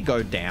do I actually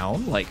go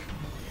down? Like,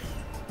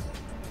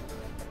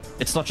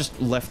 it's not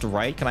just left,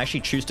 right. Can I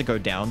actually choose to go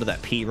down to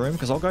that P room?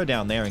 Because I'll go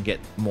down there and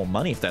get more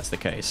money if that's the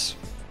case.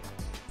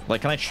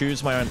 Like, can I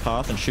choose my own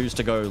path and choose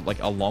to go,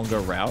 like, a longer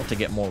route to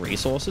get more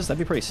resources? That'd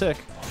be pretty sick.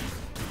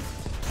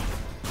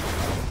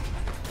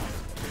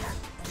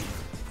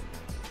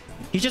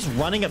 He's just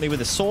running at me with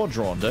his sword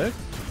drawn, dude.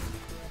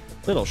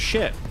 Little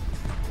shit.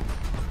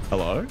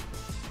 Hello?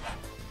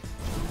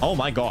 Oh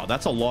my god,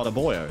 that's a lot of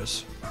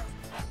boyos.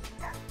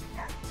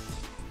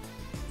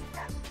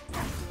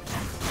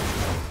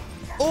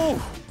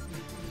 Oh!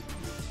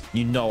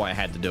 You know I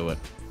had to do it.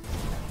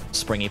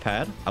 Springy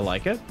pad. I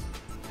like it.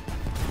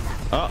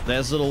 Oh,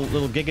 there's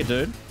little Giga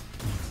dude.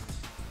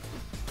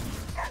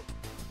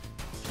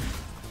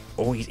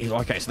 Oh,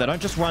 okay, so they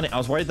don't just run it. I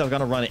was worried they were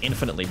going to run it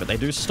infinitely, but they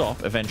do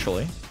stop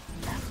eventually.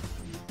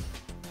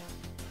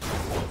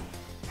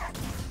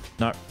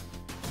 No.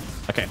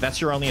 Okay, if that's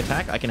your only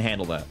attack, I can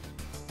handle that.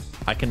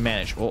 I can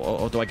manage.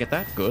 Oh, do I get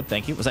that? Good,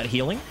 thank you. Was that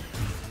healing?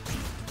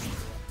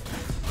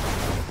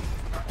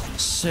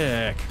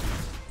 Sick.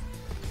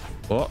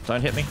 Oh,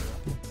 don't hit me.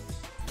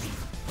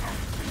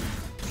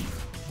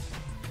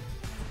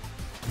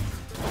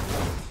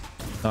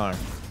 No.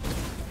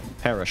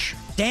 Perish.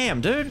 Damn,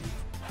 dude.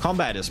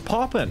 Combat is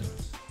popping.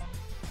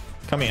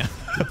 Come here.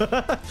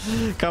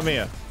 Come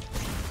here.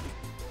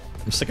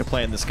 I'm sick of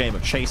playing this game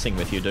of chasing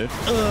with you, dude.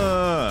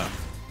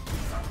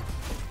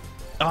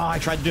 Oh, I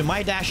tried to do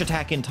my dash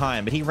attack in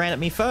time, but he ran at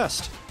me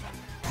first.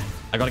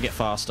 I gotta get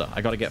faster.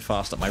 I gotta get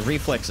faster. My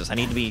reflexes, I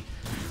need to be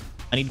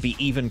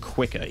even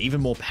quicker,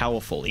 even more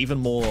powerful, even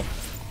more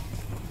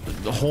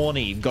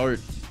horny goat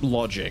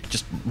logic.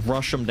 Just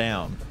rush them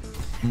down.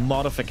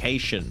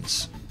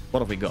 Modifications. What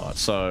have we got?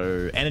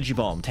 So, energy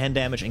bomb, 10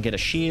 damage and get a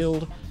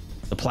shield.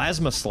 The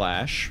plasma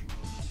slash.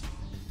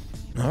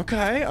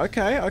 Okay.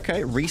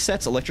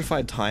 Resets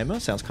electrified timer.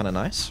 Sounds kind of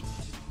nice.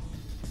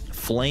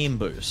 Flame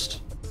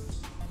boost.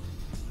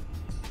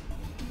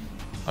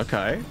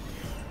 Okay.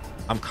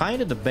 I'm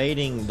kind of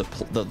debating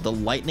the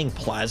lightning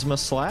plasma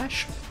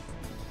slash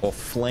or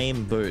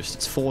flame boost.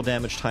 It's 4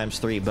 damage times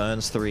 3,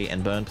 burns 3,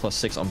 and burn plus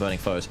 6 on burning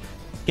foes.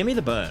 Give me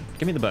the burn.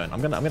 Give me the burn.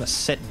 I'm gonna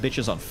set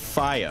bitches on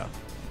fire.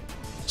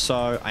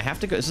 So I have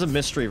to go. This is a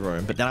mystery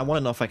room, but then I want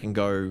to know if I can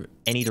go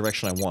any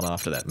direction I want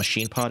after that.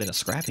 Machine part in a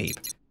scrap heap.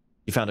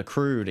 You found a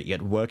crude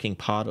yet working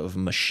part of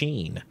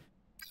machine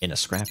in a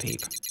scrap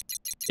heap.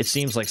 It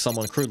seems like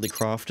someone crudely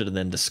crafted and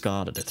then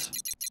discarded it.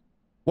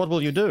 What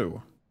will you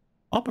do?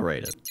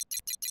 Operate it.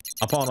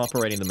 Upon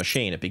operating the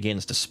machine, it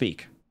begins to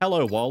speak.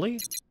 Hello, Wally.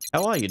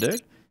 How are you,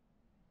 dude?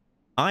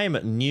 I'm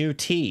New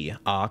T,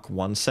 Arc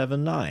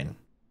 179.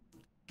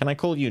 Can I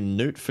call you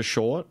Newt for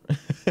short?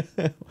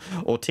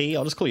 Or T?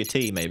 I'll just call you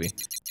T, maybe.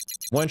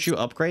 Won't you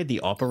upgrade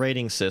the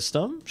operating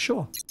system?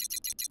 Sure.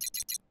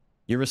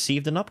 You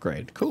received an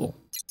upgrade. Cool.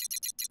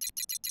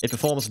 It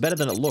performs better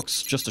than it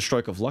looks. Just a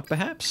stroke of luck,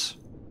 perhaps?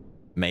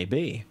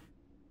 Maybe.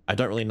 I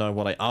don't really know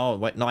what I... Oh,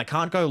 wait. No, I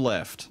can't go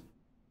left.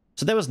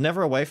 So there was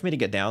never a way for me to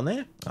get down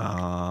there?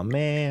 Aw,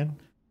 man.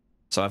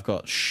 So I've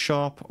got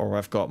shop, or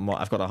I've got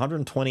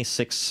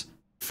 126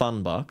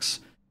 fun bucks.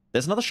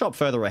 There's another shop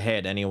further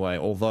ahead anyway,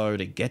 although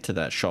to get to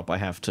that shop I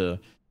have to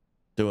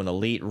do an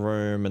elite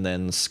room and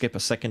then skip a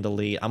second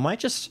elite. I might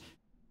just...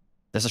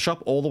 There's a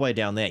shop all the way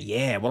down there.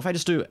 Yeah, what if I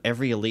just do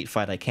every elite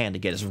fight I can to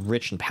get as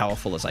rich and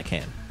powerful as I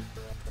can?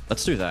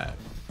 Let's do that.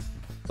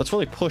 Let's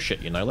really push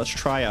it, you know? Let's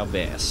try our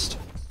best.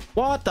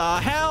 What the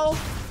hell?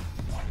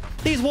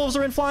 These wolves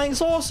are in flying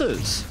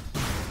saucers!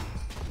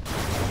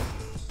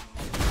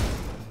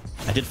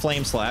 I did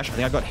flame slash. I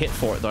think I got hit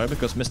for it though,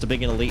 because Mr.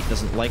 Big and Elite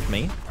doesn't like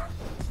me.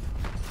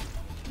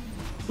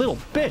 Little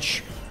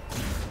bitch!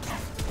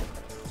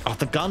 Oh,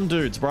 the gun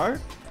dudes, bro.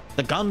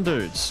 The gun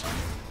dudes.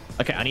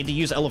 Okay, I need to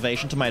use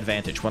elevation to my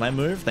advantage. When I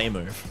move, they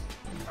move.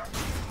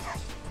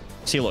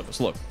 See, look,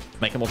 look.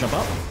 Make them all jump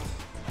up.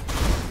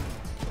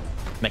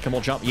 Make them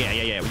all jump.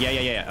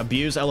 Yeah.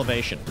 Abuse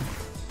elevation.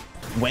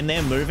 When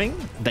they're moving,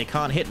 they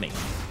can't hit me.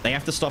 They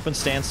have to stop and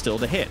stand still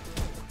to hit.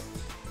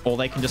 Or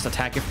they can just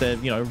attack if they're,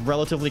 you know,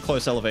 relatively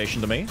close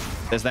elevation to me.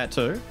 There's that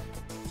too.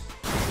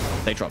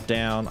 They drop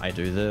down. I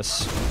do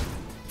this.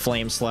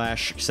 Flame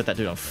slash. Set that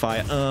dude on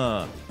fire.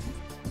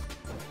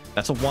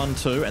 That's a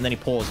 1-2, and then he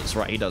pauses,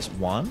 right? He does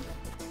 1.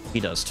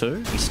 He does 2.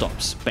 He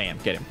stops. Bam.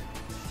 Get him.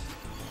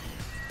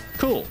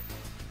 Cool.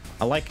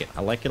 I like it.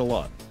 I like it a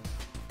lot.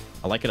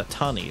 I like it a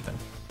ton, even.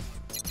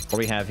 What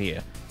do we have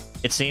here?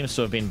 It seems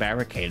to have been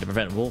barricaded to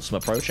prevent wolves from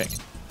approaching.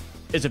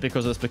 Is it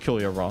because of this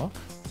peculiar rock?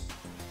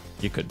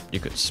 You could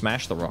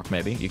smash the rock,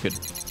 maybe. You could...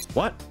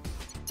 What?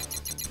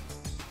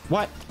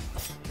 What?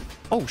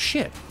 Oh,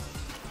 shit.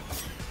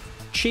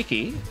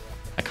 Cheeky.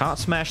 I can't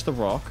smash the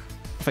rock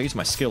if I use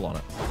my skill on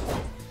it.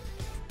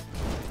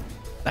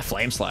 That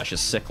flame slash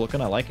is sick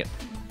looking. I like it.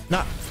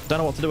 Nah, don't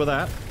know what to do with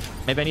that.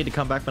 Maybe I need to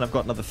come back when I've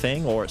got another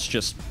thing, or it's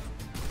just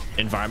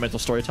environmental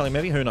storytelling,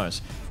 maybe? Who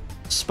knows?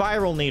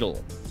 Spiral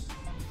needle.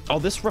 Oh,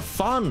 this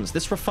refunds.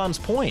 This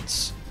refunds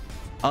points.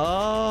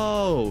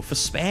 Oh, for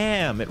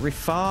spam. It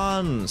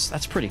refunds.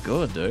 That's pretty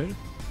good, dude.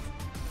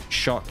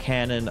 Shot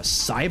cannon.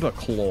 Cyber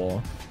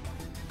claw.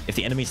 If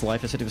the enemy's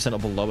life is 50% or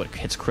below, it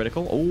hits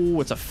critical.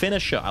 Oh, it's a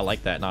finisher. I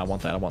like that. No, I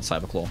want that. I want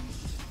cyber claw.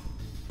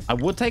 I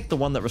would take the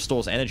one that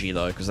restores energy,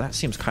 though, because that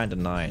seems kind of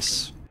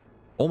nice.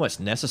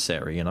 Almost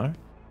necessary, you know?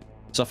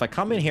 So if I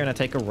come in here and I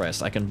take a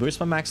rest, I can boost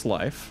my max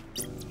life.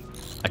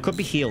 I could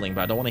be healing,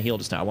 but I don't want to heal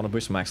just now. I want to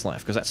boost my max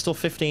life, because that's still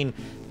 15.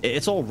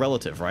 It's all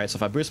relative, right? So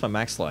if I boost my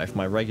max life,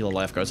 my regular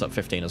life goes up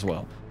 15 as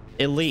well.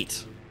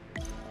 Elite.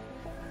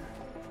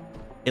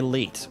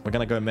 Elite. We're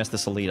going to go mess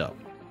this elite up.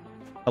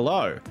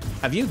 Hello.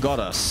 Have you got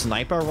a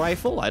sniper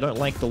rifle? I don't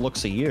like the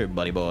looks of you,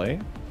 buddy boy.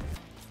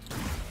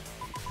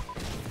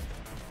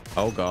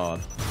 Oh,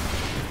 God.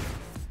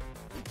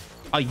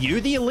 Are you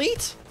the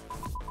elite?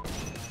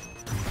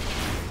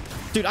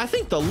 Dude, I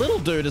think the little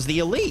dude is the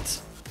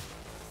elite.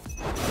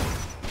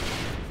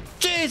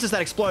 Jesus,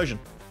 that explosion.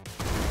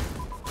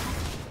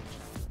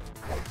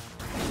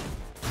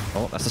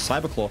 Oh, that's a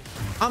cyber claw.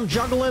 I'm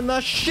juggling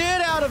the shit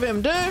out of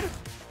him, dude.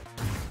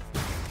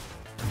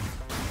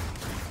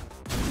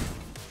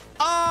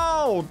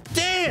 Oh,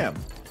 damn.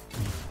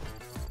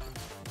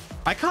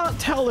 I can't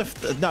tell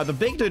if... No, the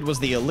big dude was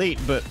the elite,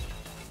 but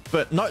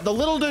no, the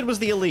little dude was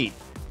the elite.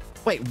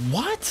 Wait,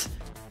 what?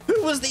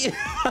 Who was the...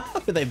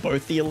 Were they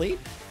both the elite?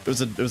 It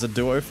was a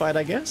duo fight,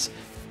 I guess.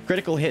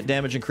 Critical hit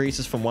damage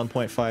increases from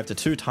 1.5 to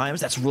 2 times.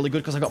 That's really good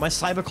because I got my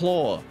cyber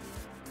claw.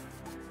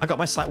 I got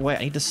my wait,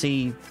 I need to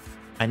see...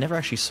 I never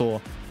actually saw...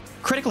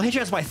 Critical hit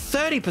chance by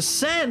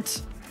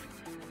 30%!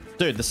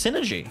 Dude, the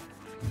synergy.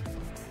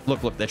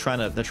 Look, they're trying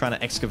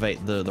to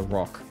excavate the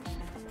rock.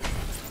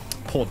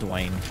 Poor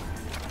Dwayne.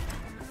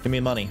 Give me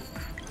money.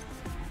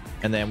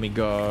 And then we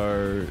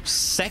go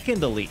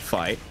second elite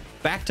fight.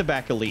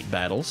 Back-to-back elite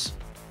battles.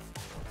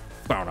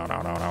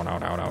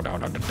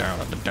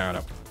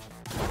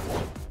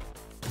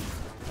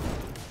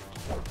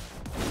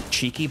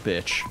 Cheeky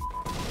bitch.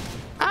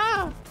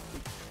 Ah!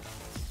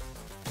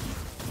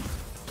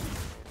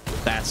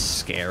 That's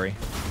scary.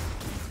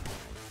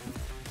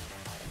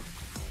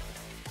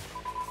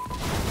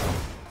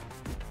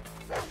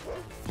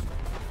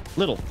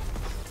 Little.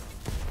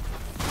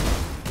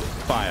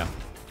 Fire.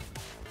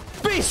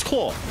 Beast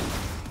Claw!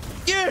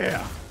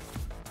 Yeah!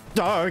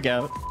 Dog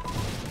out.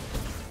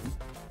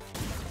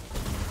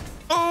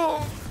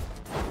 Oh!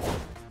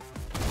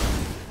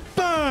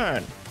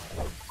 Burn!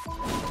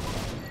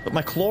 But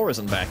my claw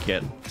isn't back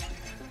yet.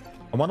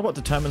 I wonder what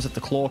determines if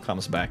the claw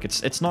comes back.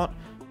 It's not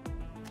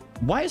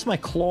Why is my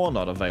claw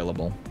not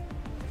available?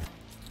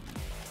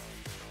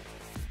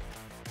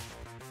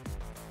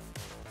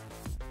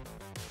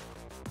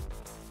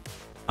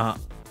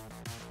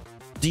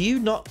 Do you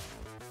not...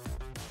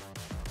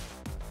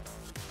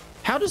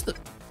 How does the...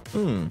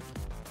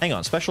 Hang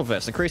on, special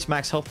vest. Increase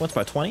max health points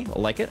by 20. I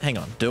like it. Hang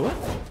on, do it.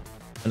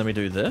 And then we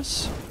do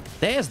this.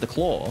 There's the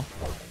claw.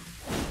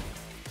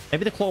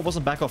 Maybe the claw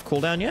wasn't back off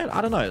cooldown yet?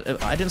 I don't know.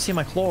 I didn't see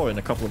my claw in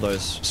a couple of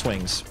those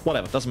swings.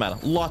 Whatever, doesn't matter.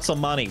 Lots of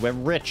money. We're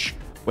rich.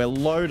 We're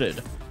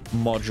loaded.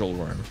 Module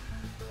room.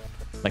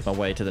 Make my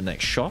way to the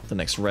next shop. The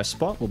next rest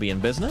spot will be in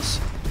business.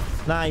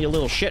 Nah, you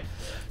little shit.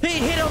 He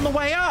hit on the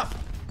way up!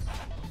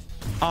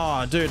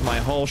 Oh, dude, my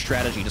whole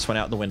strategy just went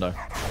out the window.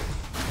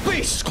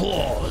 Beast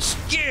claws!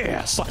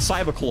 Yeah!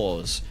 Cyber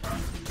claws.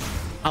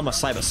 I'm a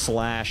cyber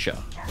slasher.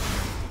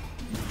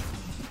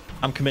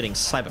 I'm committing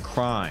cyber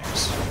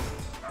crimes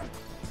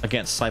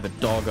against cyber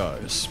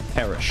doggos.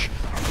 Perish.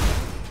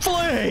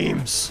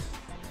 Flames!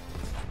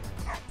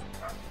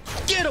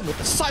 Get him with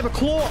the cyber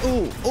claw!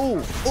 Ooh,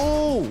 ooh,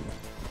 ooh!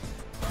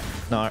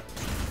 No.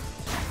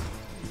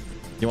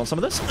 You want some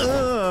of this?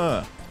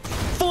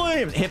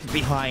 Flames! Hit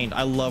behind.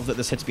 I love that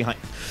this hits behind.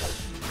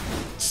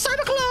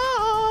 Cyber claw!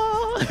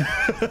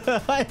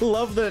 I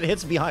love that it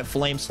hits behind.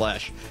 Flame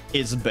slash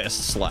is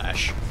best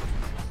slash.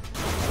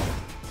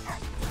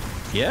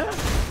 Yeah?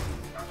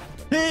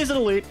 He's an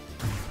elite.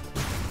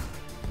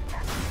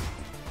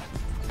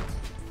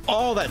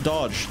 Oh, that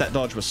dodge. That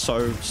dodge was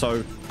so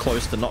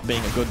close to not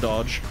being a good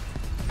dodge.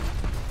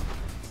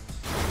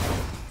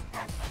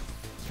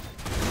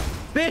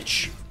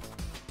 Bitch!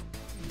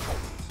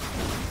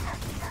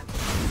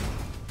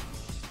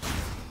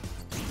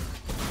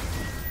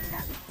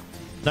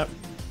 Nope.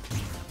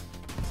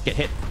 Get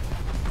hit.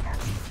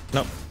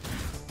 Nope.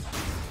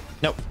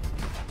 Nope.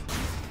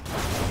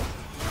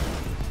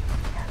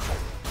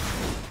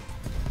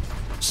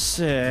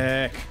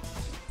 Sick.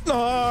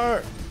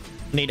 No!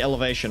 Need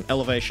elevation.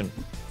 Elevation.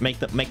 Make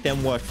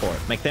them work for it.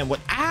 Make them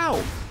work.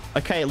 Ow!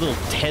 Okay, little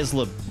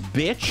Tesla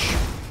bitch.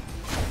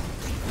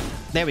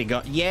 There we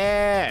go.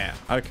 Yeah!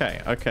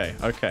 Okay, okay,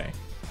 okay.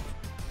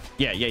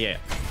 Yeah.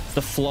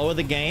 The flow of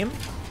the game,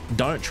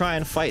 don't try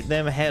and fight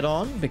them head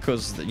on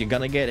because you're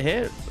gonna get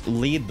hit.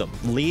 Lead them.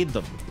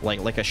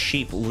 Like a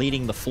sheep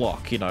leading the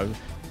flock, you know.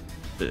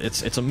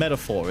 It's a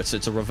metaphor. It's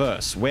a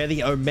reverse. We're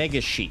the Omega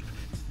sheep.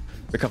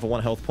 Recover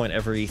 1 health point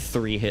every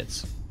 3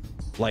 hits.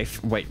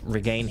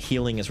 Regain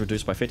healing is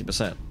reduced by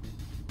 50%.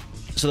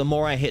 So the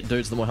more I hit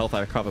dudes, the more health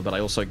I recover, but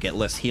I also get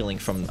less healing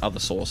from other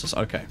sources.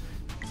 Okay.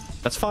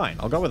 That's fine.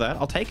 I'll go with that.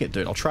 I'll take it,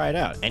 dude. I'll try it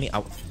out.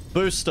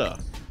 Booster.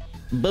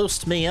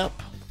 Boost me up.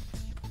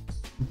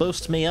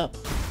 Boost me up.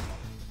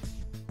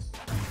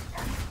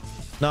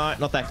 No,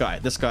 not that guy.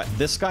 This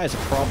guy is a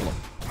problem.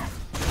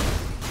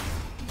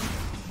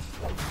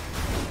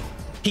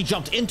 He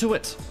jumped into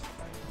it.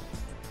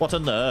 What a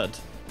nerd.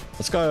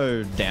 Let's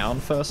go down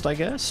first, I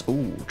guess.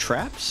 Ooh,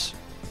 traps.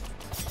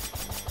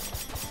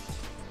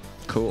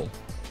 Cool.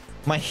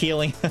 My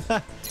healing.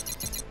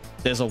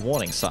 There's a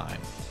warning sign.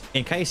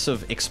 In case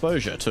of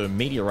exposure to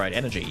meteorite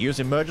energy, use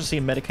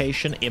emergency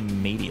medication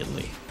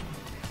immediately.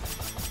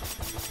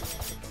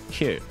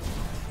 Cute.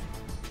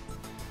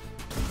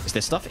 Is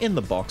there stuff in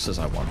the boxes,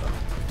 I wonder?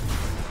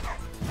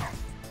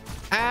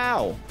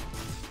 Ow!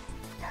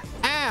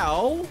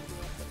 Ow!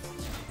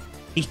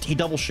 He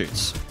double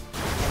shoots.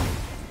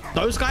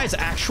 Those guys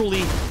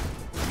actually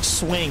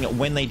swing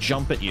when they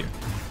jump at you.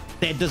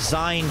 They're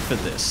designed for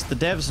this. The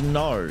devs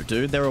know,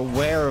 dude. They're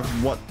aware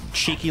of what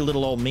cheeky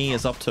little old me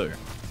is up to.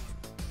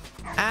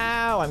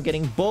 Ow, I'm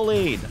getting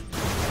bullied.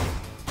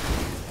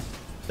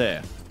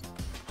 There.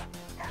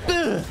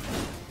 Ugh.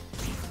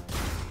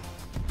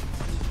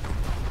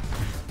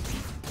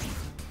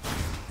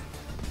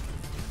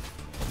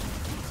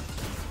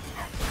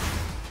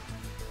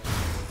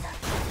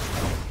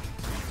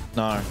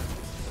 No.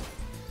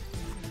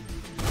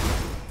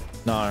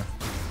 No.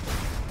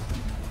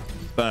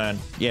 Burn.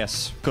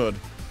 Yes. Good.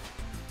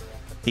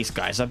 These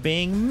guys are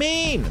being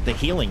mean. The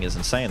healing is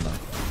insane, though.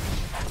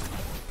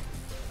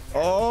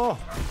 Oh!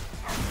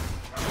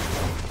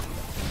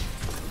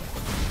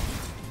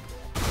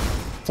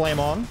 Flame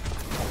on.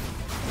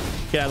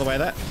 Get out of the way of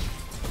that.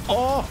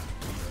 Oh!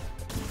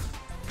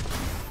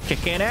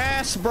 Kicking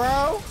ass,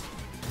 bro!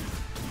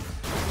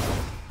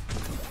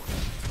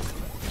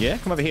 Yeah,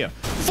 come over here.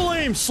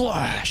 Flame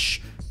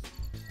slash!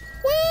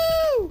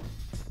 Woo!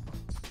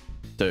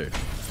 Dude,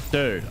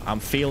 I'm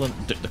feeling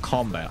the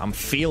combat. I'm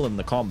feeling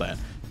the combat.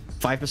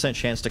 5%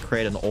 chance to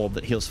create an orb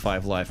that heals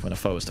 5 life when a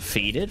foe is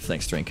defeated. For the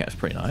next 3 encounters,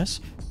 pretty nice.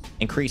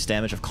 Increased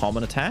damage of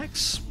common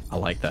attacks. I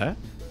like that.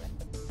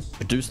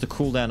 Reduce the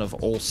cooldown of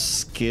all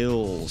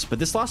skills. But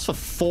this lasts for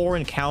 4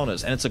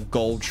 encounters, and it's a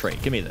gold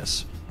trait. Give me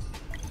this.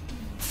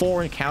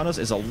 4 encounters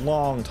is a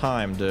long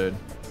time, dude.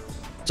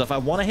 So if I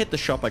want to hit the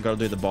shop, I gotta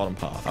do the bottom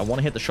path. I want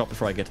to hit the shop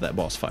before I get to that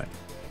boss fight.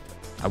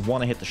 I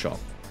want to hit the shop.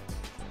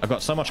 I've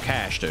got so much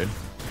cash, dude.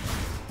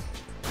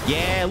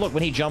 Yeah, look,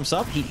 when he jumps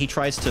up, he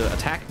tries to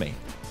attack me.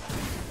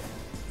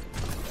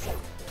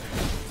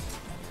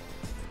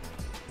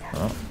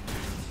 Oh.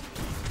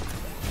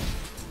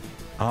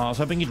 Oh, I was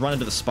hoping you'd run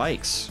into the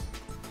spikes.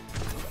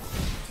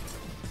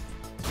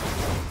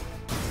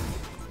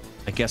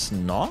 I guess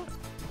not?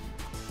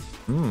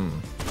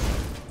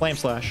 Flame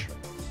Slash.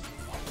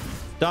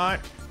 Don't.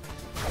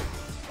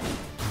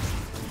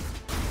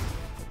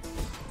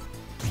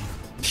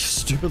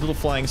 Stupid little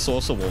flying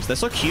saucer walls. They're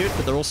so cute,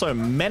 but they're also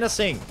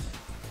menacing.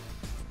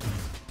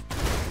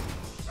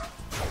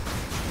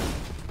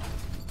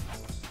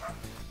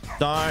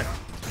 Don't.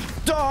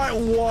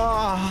 Don't.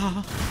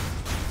 Wah.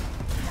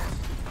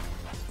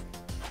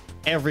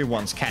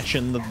 Everyone's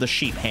catching the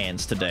sheep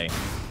hands today.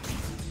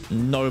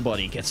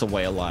 Nobody gets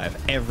away alive.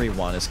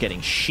 Everyone is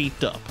getting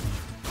sheeped up.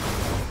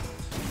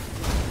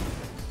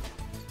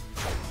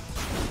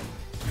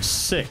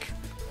 Sick.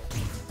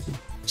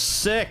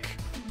 Sick.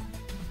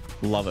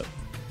 Love it.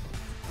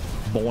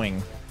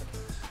 Boing.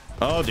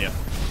 Oh dear.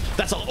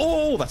 That's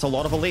a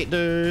lot of elite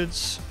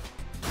dudes.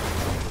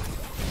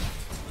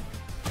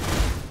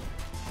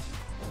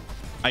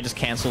 I just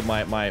canceled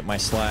my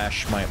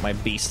slash, my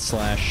beast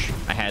slash.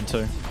 I had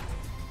to.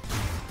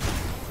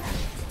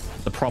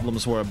 The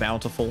problems were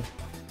bountiful.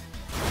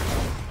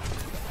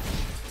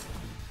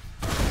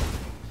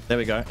 There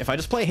we go. If I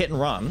just play hit and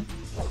run.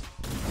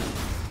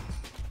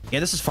 Yeah,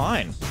 this is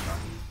fine.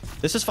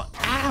 This is fine.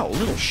 Ow,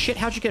 little shit.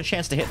 How'd you get a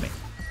chance to hit me?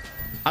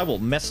 I will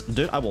mess,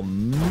 dude, I will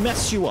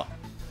mess you up.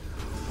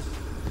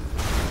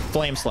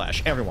 Flame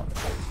Slash, everyone.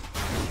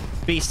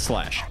 Beast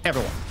Slash,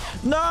 everyone.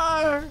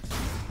 No!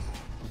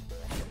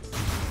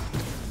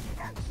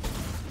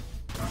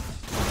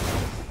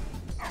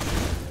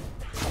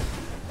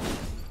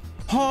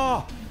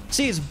 Oh,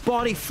 see his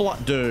body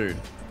flat, dude.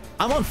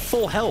 I'm on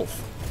full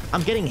health.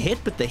 I'm getting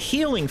hit, but the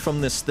healing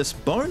from this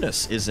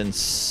bonus is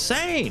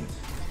insane.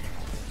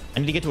 I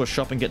need to get to a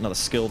shop and get another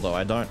skill, though.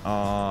 I don't...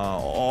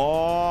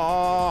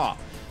 oh!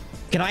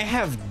 Can I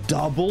have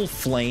double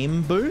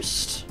flame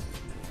boost?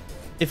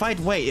 If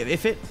I'd... wait,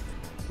 if it...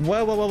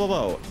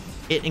 whoa.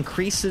 It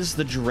increases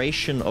the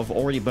duration of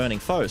already burning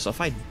foes. So if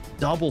I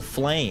double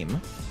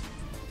flame...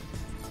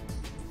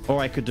 or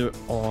I could do...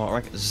 or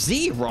I could...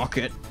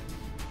 Z-Rocket?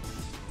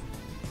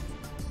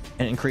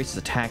 And it increases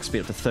attack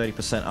speed up to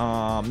 30%.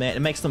 Oh, man.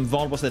 It makes them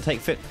vulnerable so they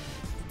take fit...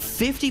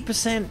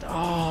 50%.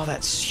 Oh,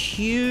 that's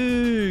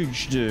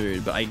huge,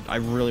 dude. But I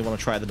really want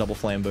to try the double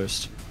flame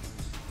boost.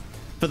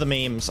 For the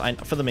memes, I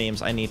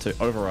need to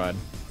override.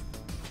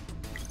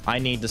 I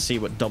need to see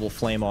what double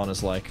flame on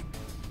is like.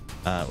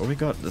 What we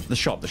got? The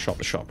shop,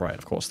 right?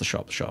 Of course, the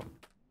shop. So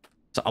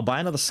I'll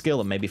buy another skill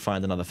and maybe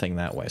find another thing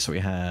that way. So we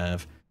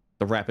have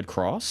the rapid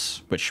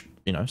cross, which,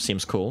 you know,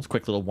 seems cool.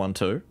 Quick little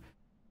 1-2.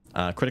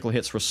 Critical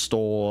hits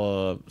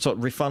restore, so it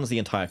refunds the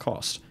entire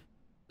cost.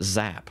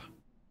 Zap.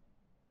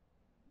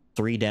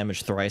 3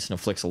 damage thrice and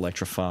inflicts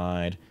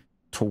electrified.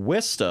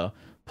 Twister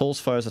pulls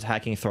foes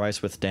attacking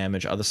thrice with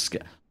damage. Other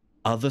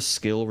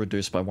skill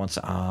reduced by 1.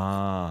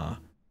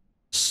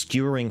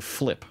 Skewering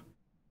flip.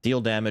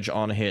 Deal damage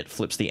on hit.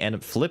 Flips the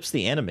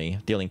enemy,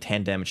 dealing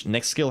 10 damage.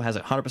 Next skill has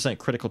a 100%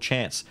 critical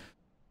chance.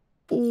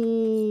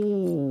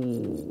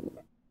 Ooh.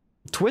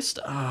 Twist.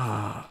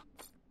 I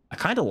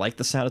kind of like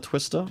the sound of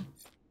Twister.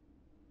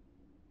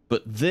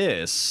 But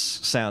this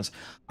sounds...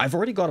 I've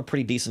already got a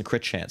pretty decent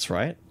crit chance,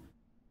 right?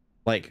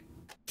 Like,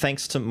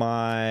 thanks to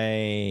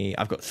my...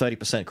 I've got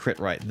 30% crit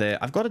right there.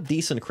 I've got a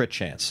decent crit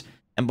chance.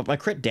 But my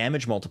crit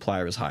damage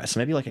multiplier is high, so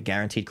maybe like a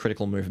guaranteed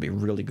critical move would be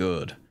really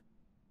good.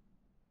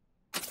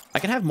 I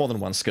can have more than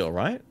one skill,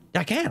 right?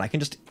 I can. I can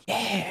just...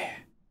 yeah.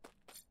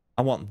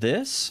 I want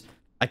this.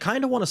 I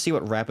kind of want to see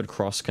what Rapid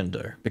Cross can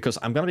do. Because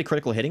I'm going to be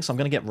critical hitting, so I'm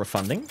going to get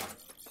refunding.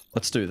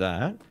 Let's do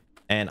that.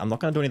 And I'm not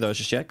going to do any of those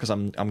just yet, because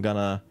I'm going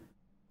to...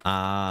 can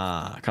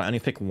I only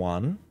pick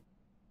one?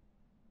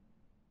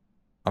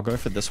 I'll go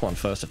for this one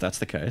first, if that's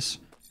the case.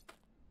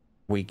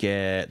 We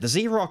get the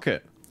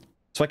Z-Rocket.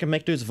 So I can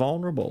make dudes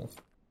vulnerable.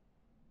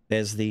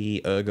 There's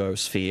the Ergo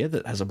Sphere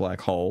that has a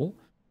black hole.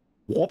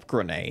 Warp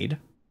Grenade.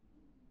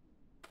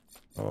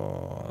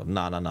 Oh,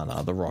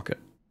 no. The rocket.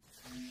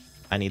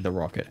 I need the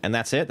rocket. And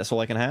that's it? That's all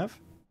I can have?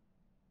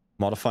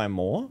 Modify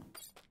more?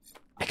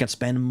 I can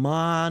spend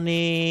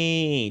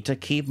money to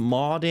keep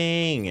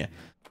modding.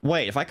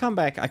 Wait, if I come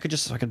back, I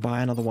could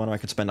buy another one, or I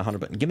could spend 100,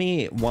 but give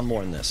me one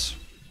more in this.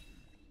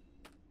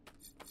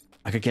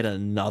 I could get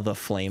another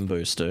flame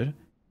boost, dude.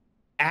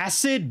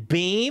 Acid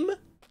beam?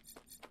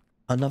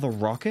 Another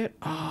rocket?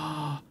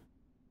 Ah. Oh,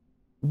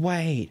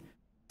 wait.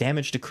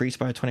 Damage decreased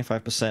by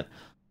 25%.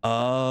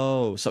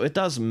 Oh, so it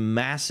does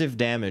massive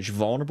damage,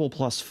 vulnerable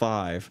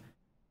 +5,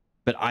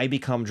 but I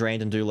become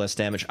drained and do less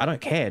damage. I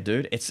don't care,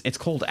 dude. It's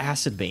called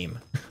acid beam.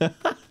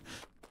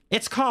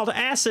 It's called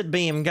acid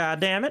beam,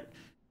 goddammit.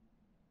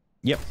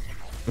 Yep.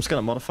 I'm just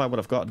gonna modify what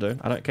I've got, dude.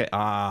 I don't care.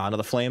 Ah,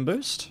 another flame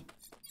boost.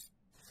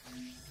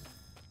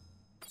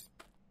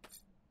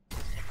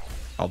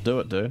 I'll do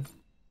it, dude.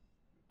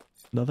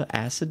 Another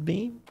acid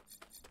beam?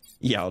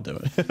 Yeah, I'll do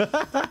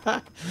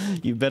it.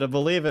 You better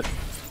believe it.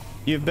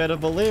 You better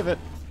believe it.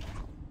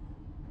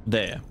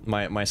 There.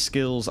 My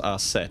skills are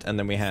set. And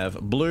then we have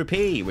Blue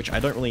Pea, which I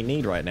don't really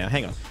need right now.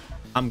 Hang on.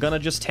 I'm gonna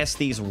just test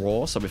these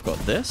raw. So we've got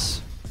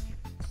this.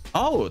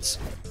 Oh, it's...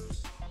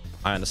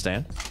 I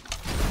understand.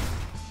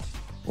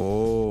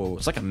 Oh,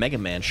 it's like a Mega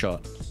Man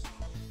shot.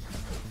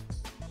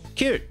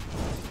 Cute.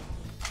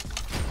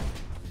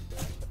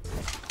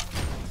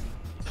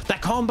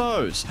 That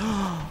combos.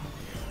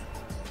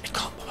 It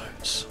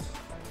combos.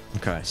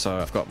 Okay, so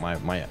I've got my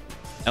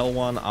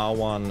L1,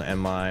 R1, and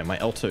my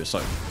L2.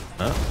 So,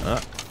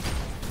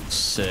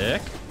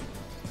 sick.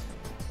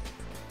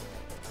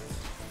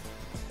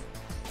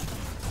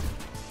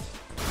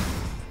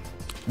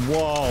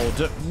 Whoa,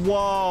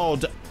 whoa.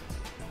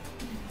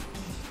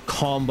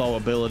 Combo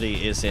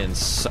ability is in.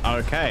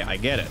 Okay, I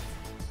get it.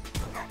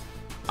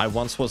 I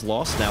once was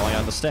lost, now I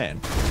understand.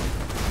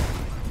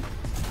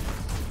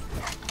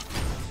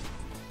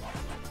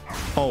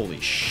 Holy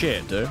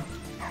shit, dude.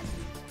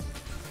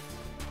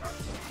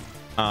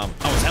 Oh,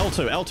 it's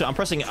L2, L2. I'm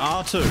pressing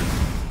R2.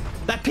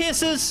 That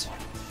pierces!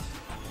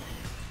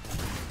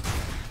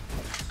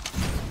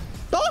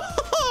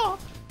 Oh!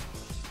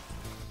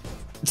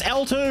 It's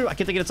L2! I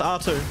keep thinking it's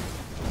R2.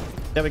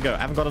 There we go. I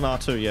haven't got an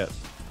R2 yet.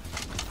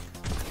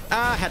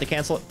 Ah, I had to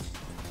cancel it.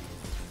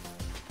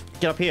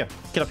 Get up here.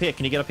 Get up here.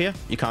 Can you get up here?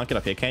 You can't get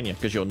up here, can you?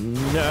 Because you're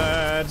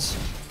nerds.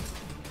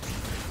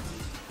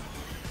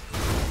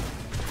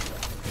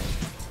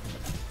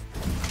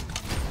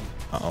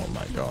 Oh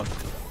my god.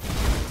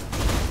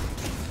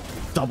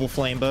 Double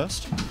flame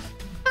burst.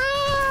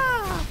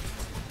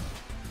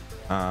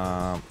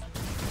 Ah!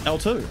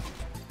 L2.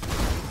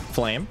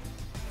 Flame.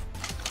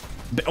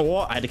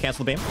 Or I had to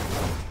cancel the beam.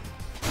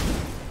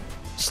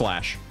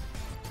 Slash.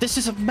 This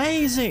is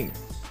amazing.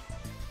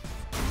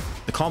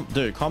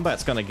 Dude,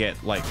 combat's gonna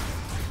get like.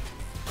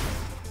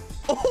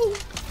 Oh!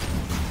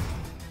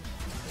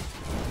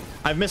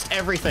 I've missed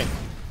everything.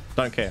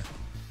 Don't care.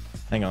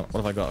 Hang on. What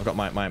have I got? I've got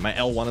my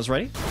L1 is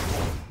ready.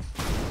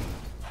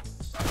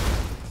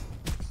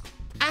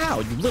 Ow,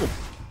 you little.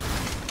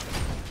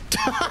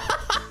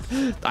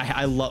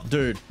 I love,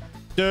 dude.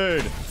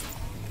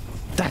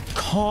 That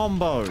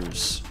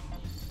combos.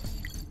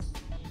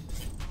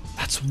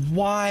 That's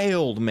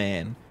wild,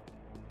 man.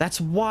 That's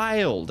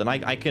wild. And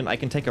I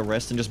can take a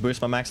rest and just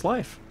boost my max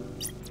life.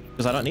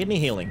 Because I don't need any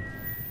healing.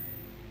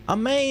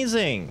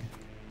 Amazing.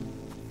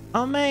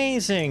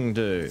 Amazing,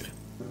 dude.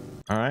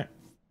 Alright.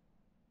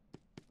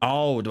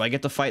 Oh, do I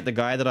get to fight the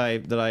guy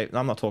that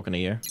I'm not talking to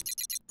you.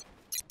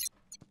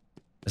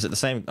 Is it the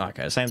same?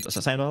 Okay, it's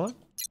the same dollar?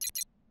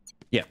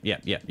 Yep.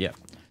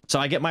 So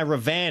I get my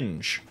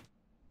revenge.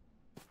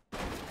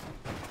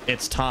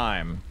 It's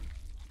time.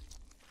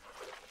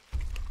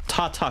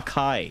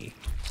 Tatakai.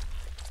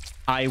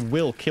 I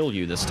will kill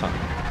you this time.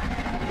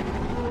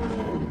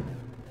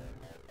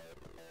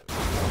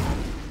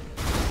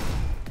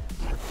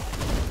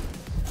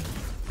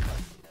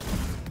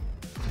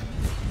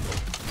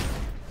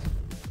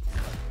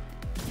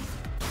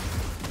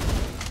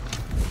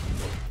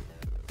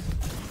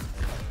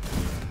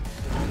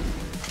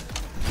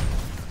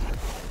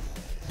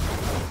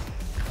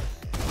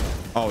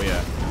 Oh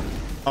yeah.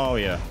 Oh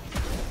yeah.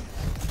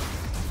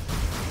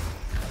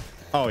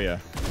 Oh yeah.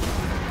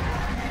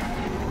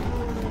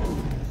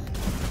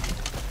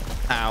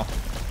 Ow.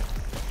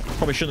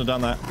 Probably shouldn't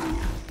have done that.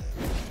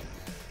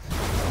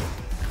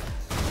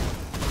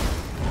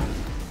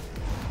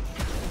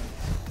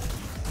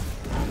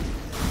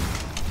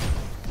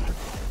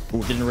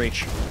 Ooh, didn't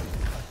reach.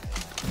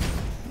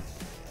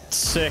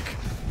 Sick.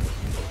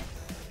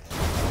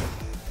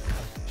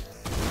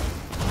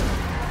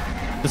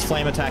 This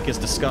flame attack is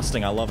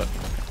disgusting. I love it.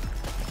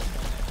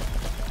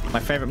 My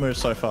favorite move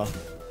so far.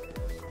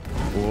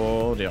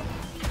 Whoa, dear.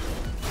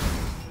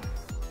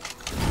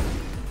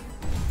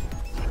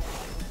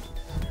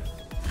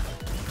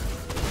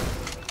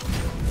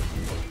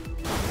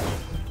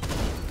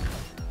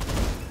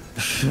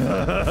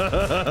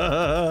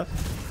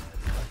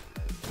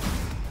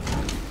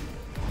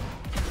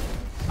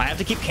 I have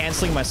to keep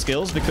canceling my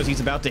skills because he's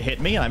about to hit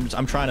me.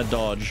 I'm trying to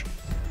dodge.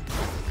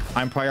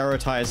 I'm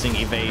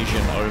prioritizing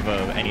evasion over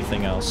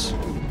anything else.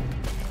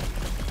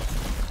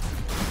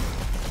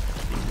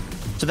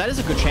 So that is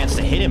a good chance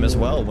to hit him as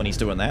well when he's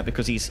doing that,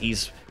 because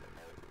he's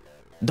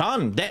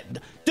done.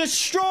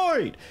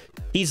 Destroyed!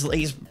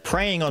 He's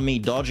preying on me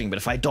dodging, but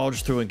if I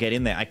dodge through and get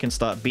in there, I can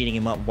start beating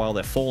him up while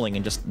they're falling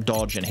and just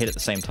dodge and hit at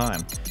the same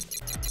time.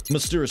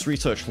 Mysterious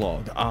research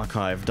log,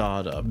 archive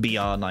data,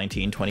 BR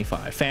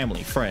 1925.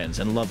 Family, friends,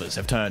 and lovers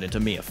have turned into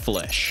mere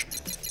flesh.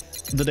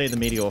 The day the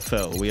meteor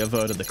fell, we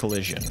averted the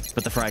collision,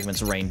 but the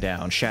fragments rained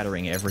down,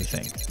 shattering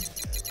everything.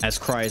 As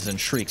cries and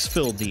shrieks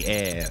filled the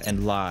air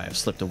and lives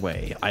slipped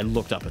away, I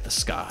looked up at the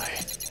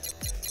sky.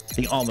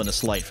 The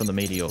ominous light from the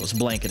meteors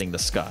blanketing the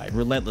sky,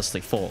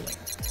 relentlessly falling.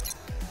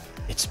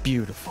 It's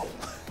beautiful.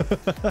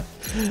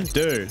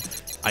 Dude,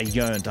 I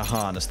yearn to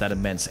harness that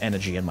immense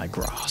energy in my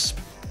grasp.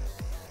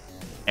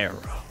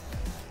 Arrow.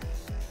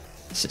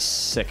 This is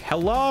sick.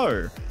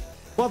 Hello!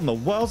 What in the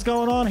world's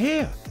going on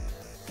here?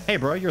 Hey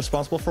bro, you're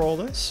responsible for all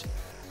this?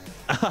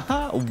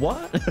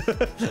 What?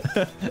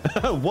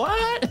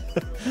 What?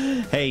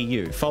 Hey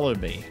you, follow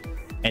me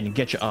and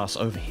get your ass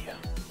over here.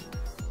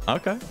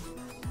 Okay.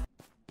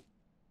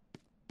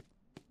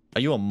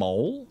 Are you a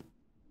mole?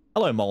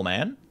 Hello, mole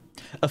man.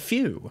 A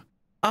few.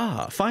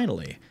 Ah,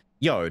 finally.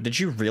 Yo, did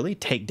you really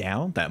take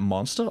down that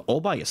monster all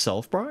by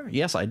yourself, bro?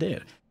 Yes, I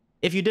did.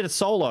 If you did it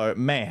solo,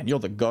 man, you're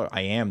the GOAT.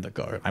 I am the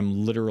GOAT.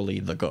 I'm literally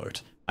the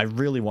GOAT. I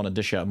really want to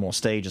dish out more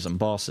stages and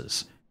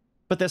bosses.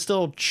 But they're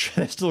still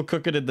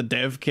cooking in the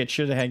dev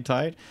kitchen, hang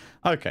tight.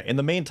 Okay, in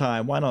the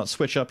meantime, why not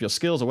switch up your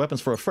skills or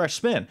weapons for a fresh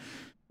spin?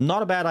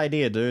 Not a bad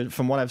idea, dude.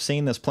 From what I've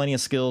seen, there's plenty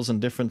of skills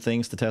and different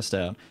things to test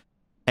out.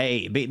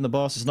 Hey, beating the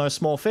boss is no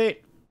small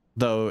feat.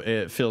 Though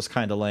it feels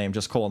kind of lame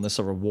just calling this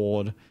a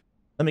reward.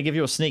 Let me give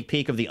you a sneak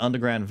peek of the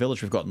underground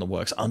village we've got in the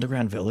works.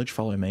 Underground village?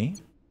 Follow me.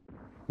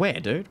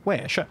 Where, dude?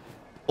 Where? Show.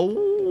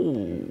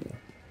 Ooh.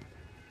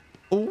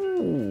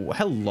 Ooh.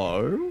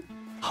 Hello?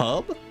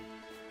 Hub?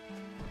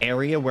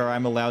 Area where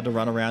I'm allowed to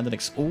run around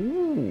and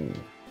ooh.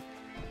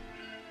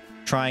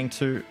 Trying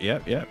to...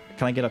 Yep.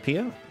 Can I get up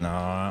here? No,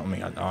 I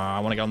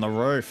want to get on the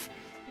roof.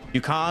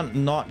 You can't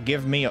not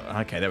give me...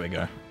 Okay, there we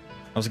go. I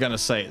was going to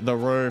say, the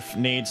roof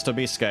needs to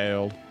be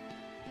scaled.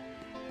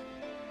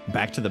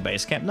 Back to the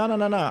base camp? No.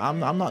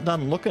 I'm not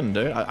done looking,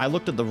 dude. I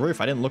looked at the roof.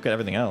 I didn't look at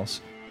everything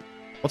else.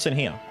 What's in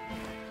here?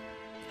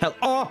 Hell...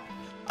 Oh!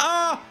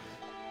 Ah!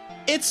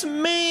 It's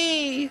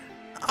me!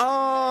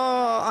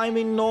 Oh, I'm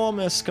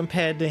enormous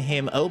compared to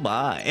him. Oh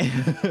my.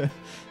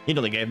 You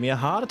nearly gave me a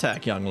heart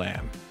attack, young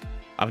lamb.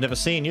 I've never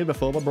seen you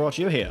before but brought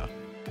you here.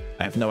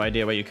 I have no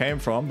idea where you came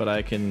from, but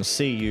I can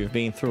see you've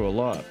been through a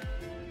lot.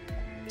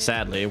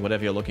 Sadly,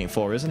 whatever you're looking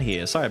for isn't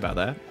here. Sorry about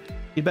that.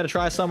 You'd better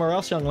try somewhere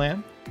else, young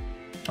lamb.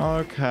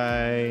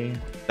 Okay.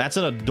 That's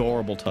an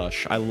adorable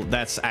touch.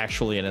 That's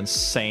actually an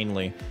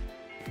insanely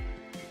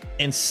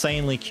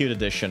cute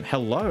addition.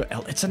 Hello.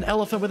 It's an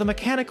elephant with a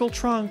mechanical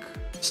trunk.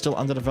 Still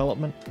under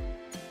development.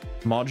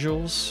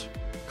 Modules.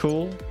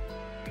 Cool.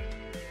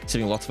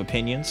 Receiving lots of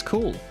opinions.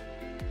 Cool.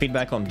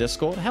 Feedback on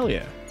Discord. Hell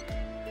yeah.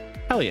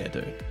 Hell yeah,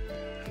 dude.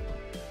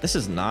 This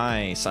is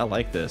nice. I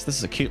like this. This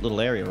is a cute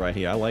little area right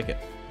here. I like it.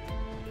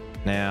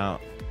 Now,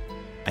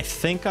 I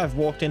think I've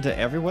walked into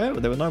everywhere.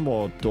 There were no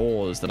more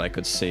doors that I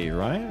could see,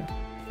 right?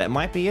 That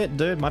might be it,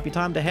 dude. Might be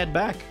time to head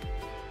back.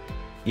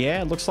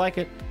 Yeah, it looks like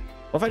it.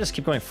 What if I just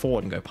keep going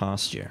forward and go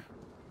past you?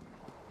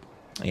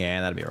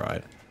 Yeah, that'd be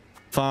right.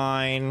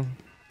 Fine.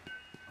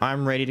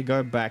 I'm ready to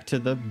go back to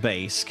the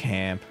base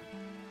camp.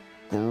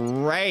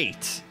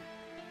 Great!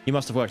 You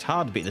must have worked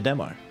hard to beat the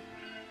demo.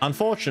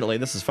 Unfortunately,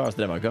 this is as far as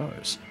the demo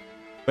goes.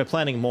 We're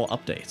planning more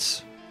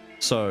updates.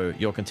 So,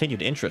 your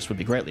continued interest would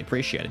be greatly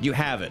appreciated. You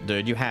have it,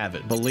 dude. You have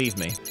it. Believe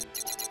me.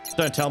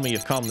 Don't tell me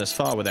you've come this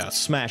far without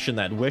smashing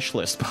that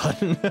wishlist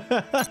button.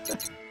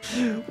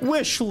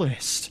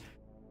 Wishlist!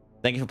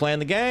 Thank you for playing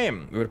the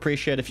game. We would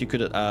appreciate if you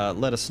could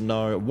let us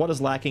know what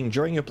is lacking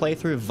during your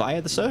playthrough via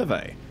the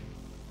survey.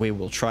 We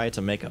will try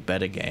to make a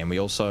better game. We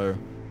also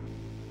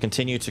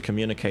continue to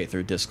communicate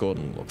through Discord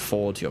and look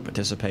forward to your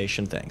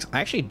participation. Thanks. I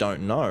actually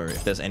don't know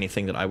if there's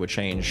anything that I would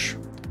change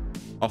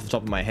off the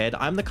top of my head.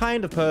 I'm the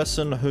kind of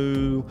person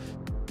who,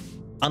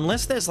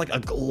 unless there's like a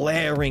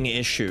glaring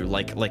issue,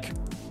 like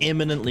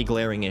imminently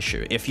glaring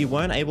issue, if you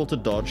weren't able to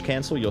dodge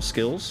cancel your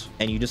skills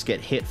and you just get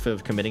hit for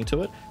committing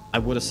to it, I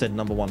would have said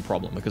 #1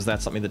 problem, because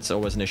that's something that's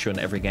always an issue in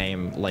every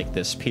game like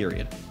this,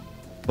 period.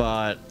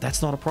 But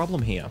that's not a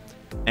problem here.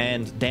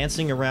 And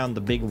dancing around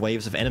the big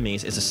waves of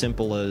enemies is as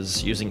simple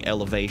as using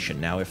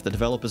elevation. Now, if the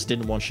developers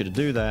didn't want you to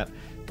do that,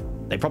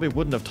 they probably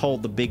wouldn't have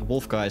told the big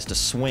wolf guys to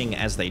swing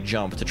as they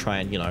jump to try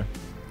and, you know,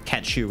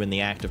 catch you in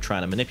the act of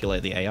trying to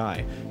manipulate the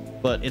AI.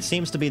 But it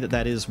seems to be that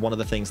that is one of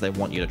the things they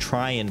want you to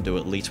try and do,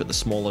 at least with the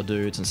smaller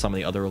dudes and some of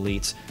the other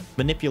elites.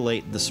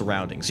 Manipulate the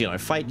surroundings, you know,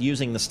 fight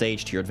using the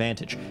stage to your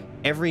advantage.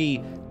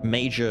 Every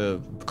major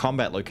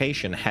combat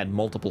location had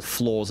multiple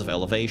floors of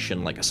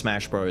elevation, like a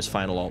Smash Bros.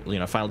 Final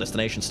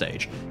Destination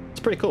stage. It's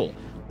pretty cool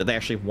that they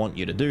actually want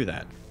you to do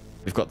that.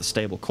 We've got the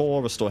stable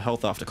core, restore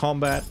health after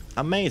combat.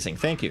 Amazing,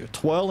 thank you.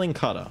 Twirling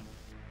cutter.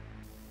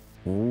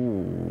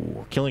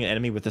 Ooh, killing an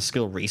enemy with this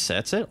skill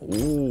resets it.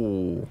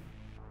 Ooh.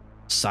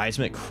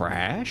 Seismic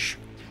crash.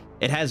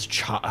 It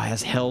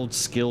has held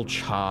skill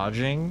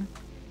charging.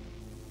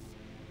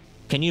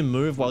 Can you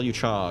move while you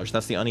charge?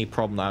 That's the only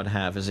problem I would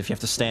have, is if you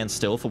have to stand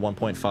still for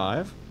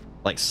 1.5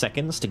 like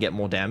seconds to get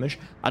more damage.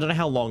 I don't know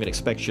how long it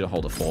expects you to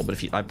hold it for, but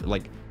if you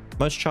like,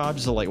 most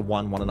charges are like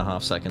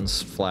 1.5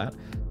 seconds flat.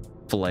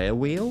 Flare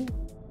wheel,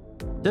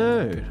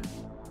 dude,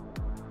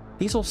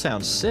 these all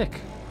sound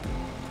sick.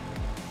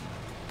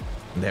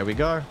 There we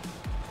go.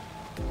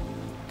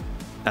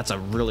 That's a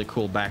really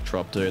cool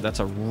backdrop, dude. That's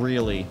a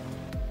really,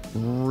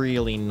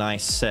 really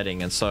nice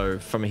setting. And so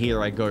from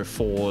here, I go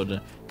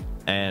forward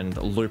and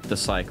loop the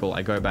cycle.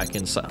 I go back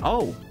inside.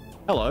 Oh,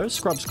 hello,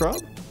 scrub.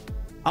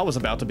 I was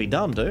about to be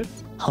done, dude.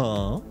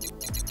 Huh?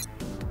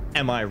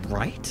 Am I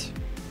right?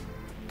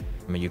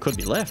 I mean, you could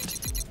be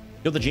left.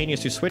 You're the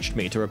genius who switched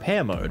me to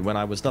repair mode when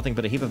I was nothing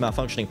but a heap of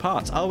malfunctioning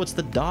parts. Oh, it's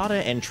the data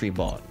entry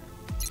bot.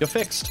 You're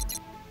fixed.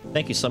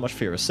 Thank you so much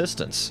for your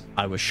assistance.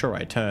 I was sure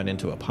I'd turn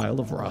into a pile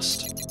of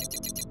rust.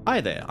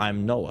 Hi there,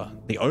 I'm Noah,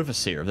 the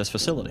overseer of this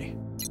facility.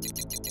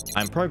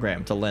 I'm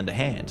programmed to lend a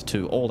hand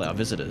to all our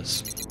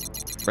visitors.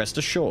 Rest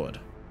assured,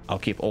 I'll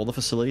keep all the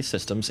facility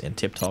systems in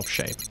tip-top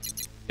shape.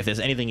 If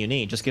there's anything you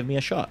need, just give me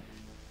a shot.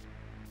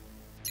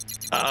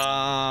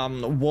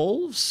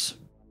 Wolves?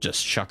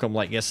 Just chuck them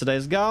like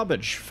yesterday's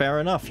garbage. Fair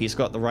enough. He's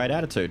got the right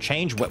attitude.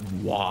 Change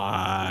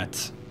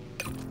what?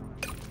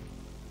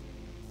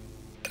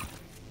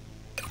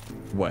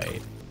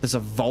 Wait. There's a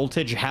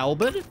voltage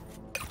halberd?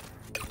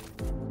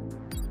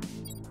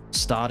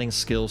 Starting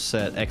skill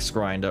set, X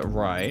grinder,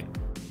 right.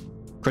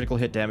 Critical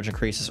hit damage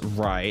increases,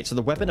 right. So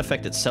the weapon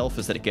effect itself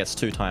is that it gets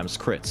 2 times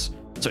crits.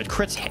 So it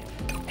crits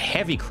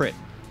heavy crit.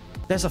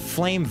 There's a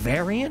flame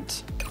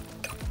variant?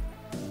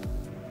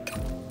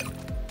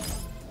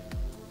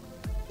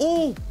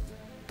 Oh!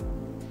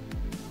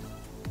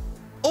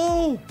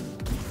 Oh!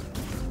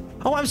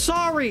 Oh, I'm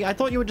sorry! I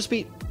thought you would just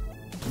be...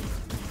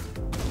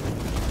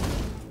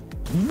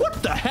 What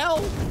the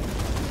hell?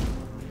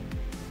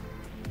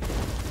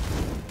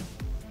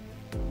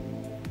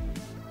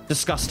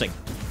 Disgusting.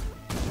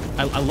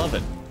 I love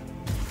it.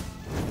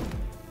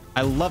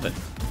 I love it.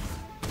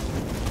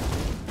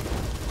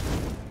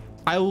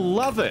 I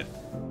love it.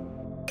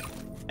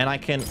 And I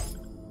can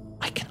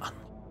unlock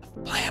the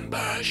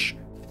flamberge.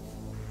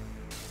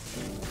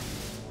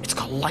 It's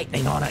got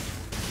lightning on it.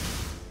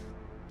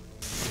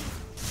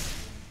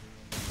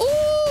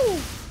 Ooh!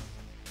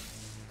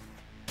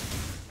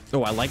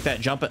 Oh, I like that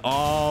jump.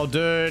 Oh,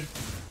 dude.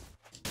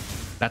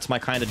 That's my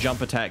kind of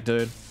jump attack,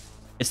 dude.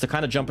 It's the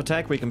kind of jump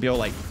attack where you can be all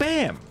like,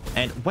 bam!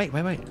 And wait.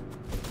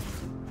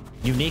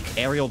 Unique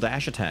aerial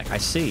dash attack. I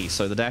see.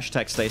 So the dash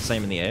attack stays the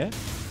same in the air?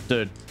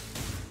 Dude,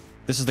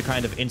 this is the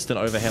kind of instant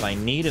overhead I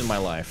need in my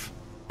life.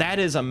 That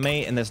is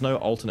amazing. And there's no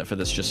alternate for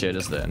this just yet,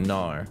 is there?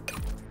 No.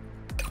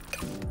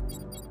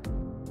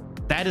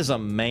 That is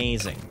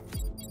amazing.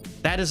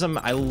 That is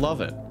I love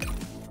it.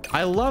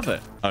 I love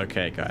it.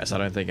 Okay, guys, I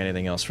don't think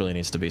anything else really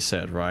needs to be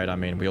said, right? I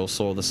mean, we all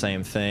saw the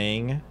same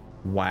thing.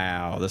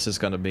 Wow, this is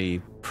going to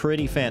be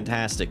pretty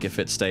fantastic if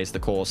it stays the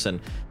course and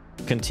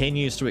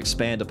continues to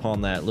expand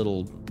upon that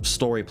little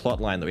story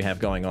plotline that we have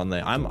going on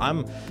there.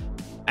 I'm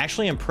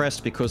actually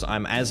impressed because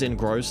I'm as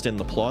engrossed in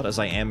the plot as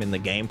I am in the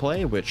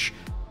gameplay, which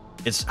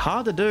it's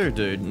hard to do,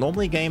 dude.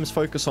 Normally games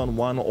focus on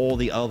one or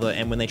the other,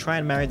 and when they try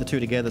and marry the two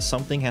together,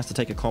 something has to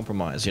take a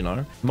compromise, you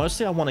know?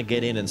 Mostly I want to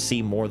get in and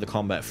see more of the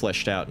combat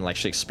fleshed out and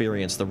actually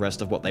experience the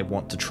rest of what they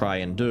want to try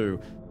and do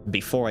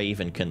before I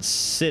even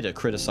consider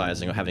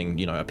criticizing or having,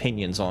 you know,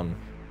 opinions on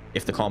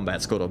if the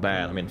combat's good or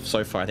bad. I mean,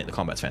 so far I think the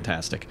combat's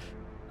fantastic.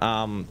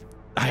 I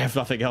have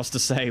nothing else to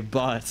say,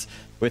 but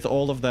with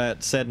all of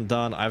that said and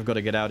done, I've got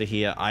to get out of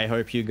here. I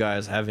hope you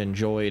guys have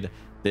enjoyed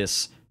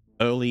this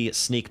early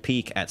sneak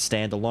peek at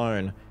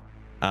Standalone.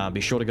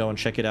 Be sure to go and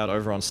check it out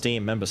over on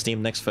Steam. Remember,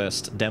 Steam Next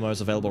Fest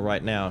demo's available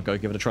right now. Go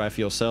give it a try for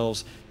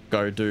yourselves.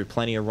 Go do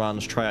plenty of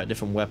runs, try out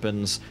different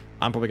weapons.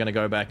 I'm probably going to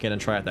go back in and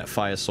try out that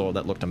fire sword.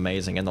 That looked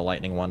amazing, and the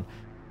lightning one.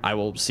 I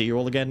will see you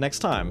all again next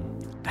time.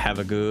 Have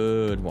a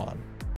good one.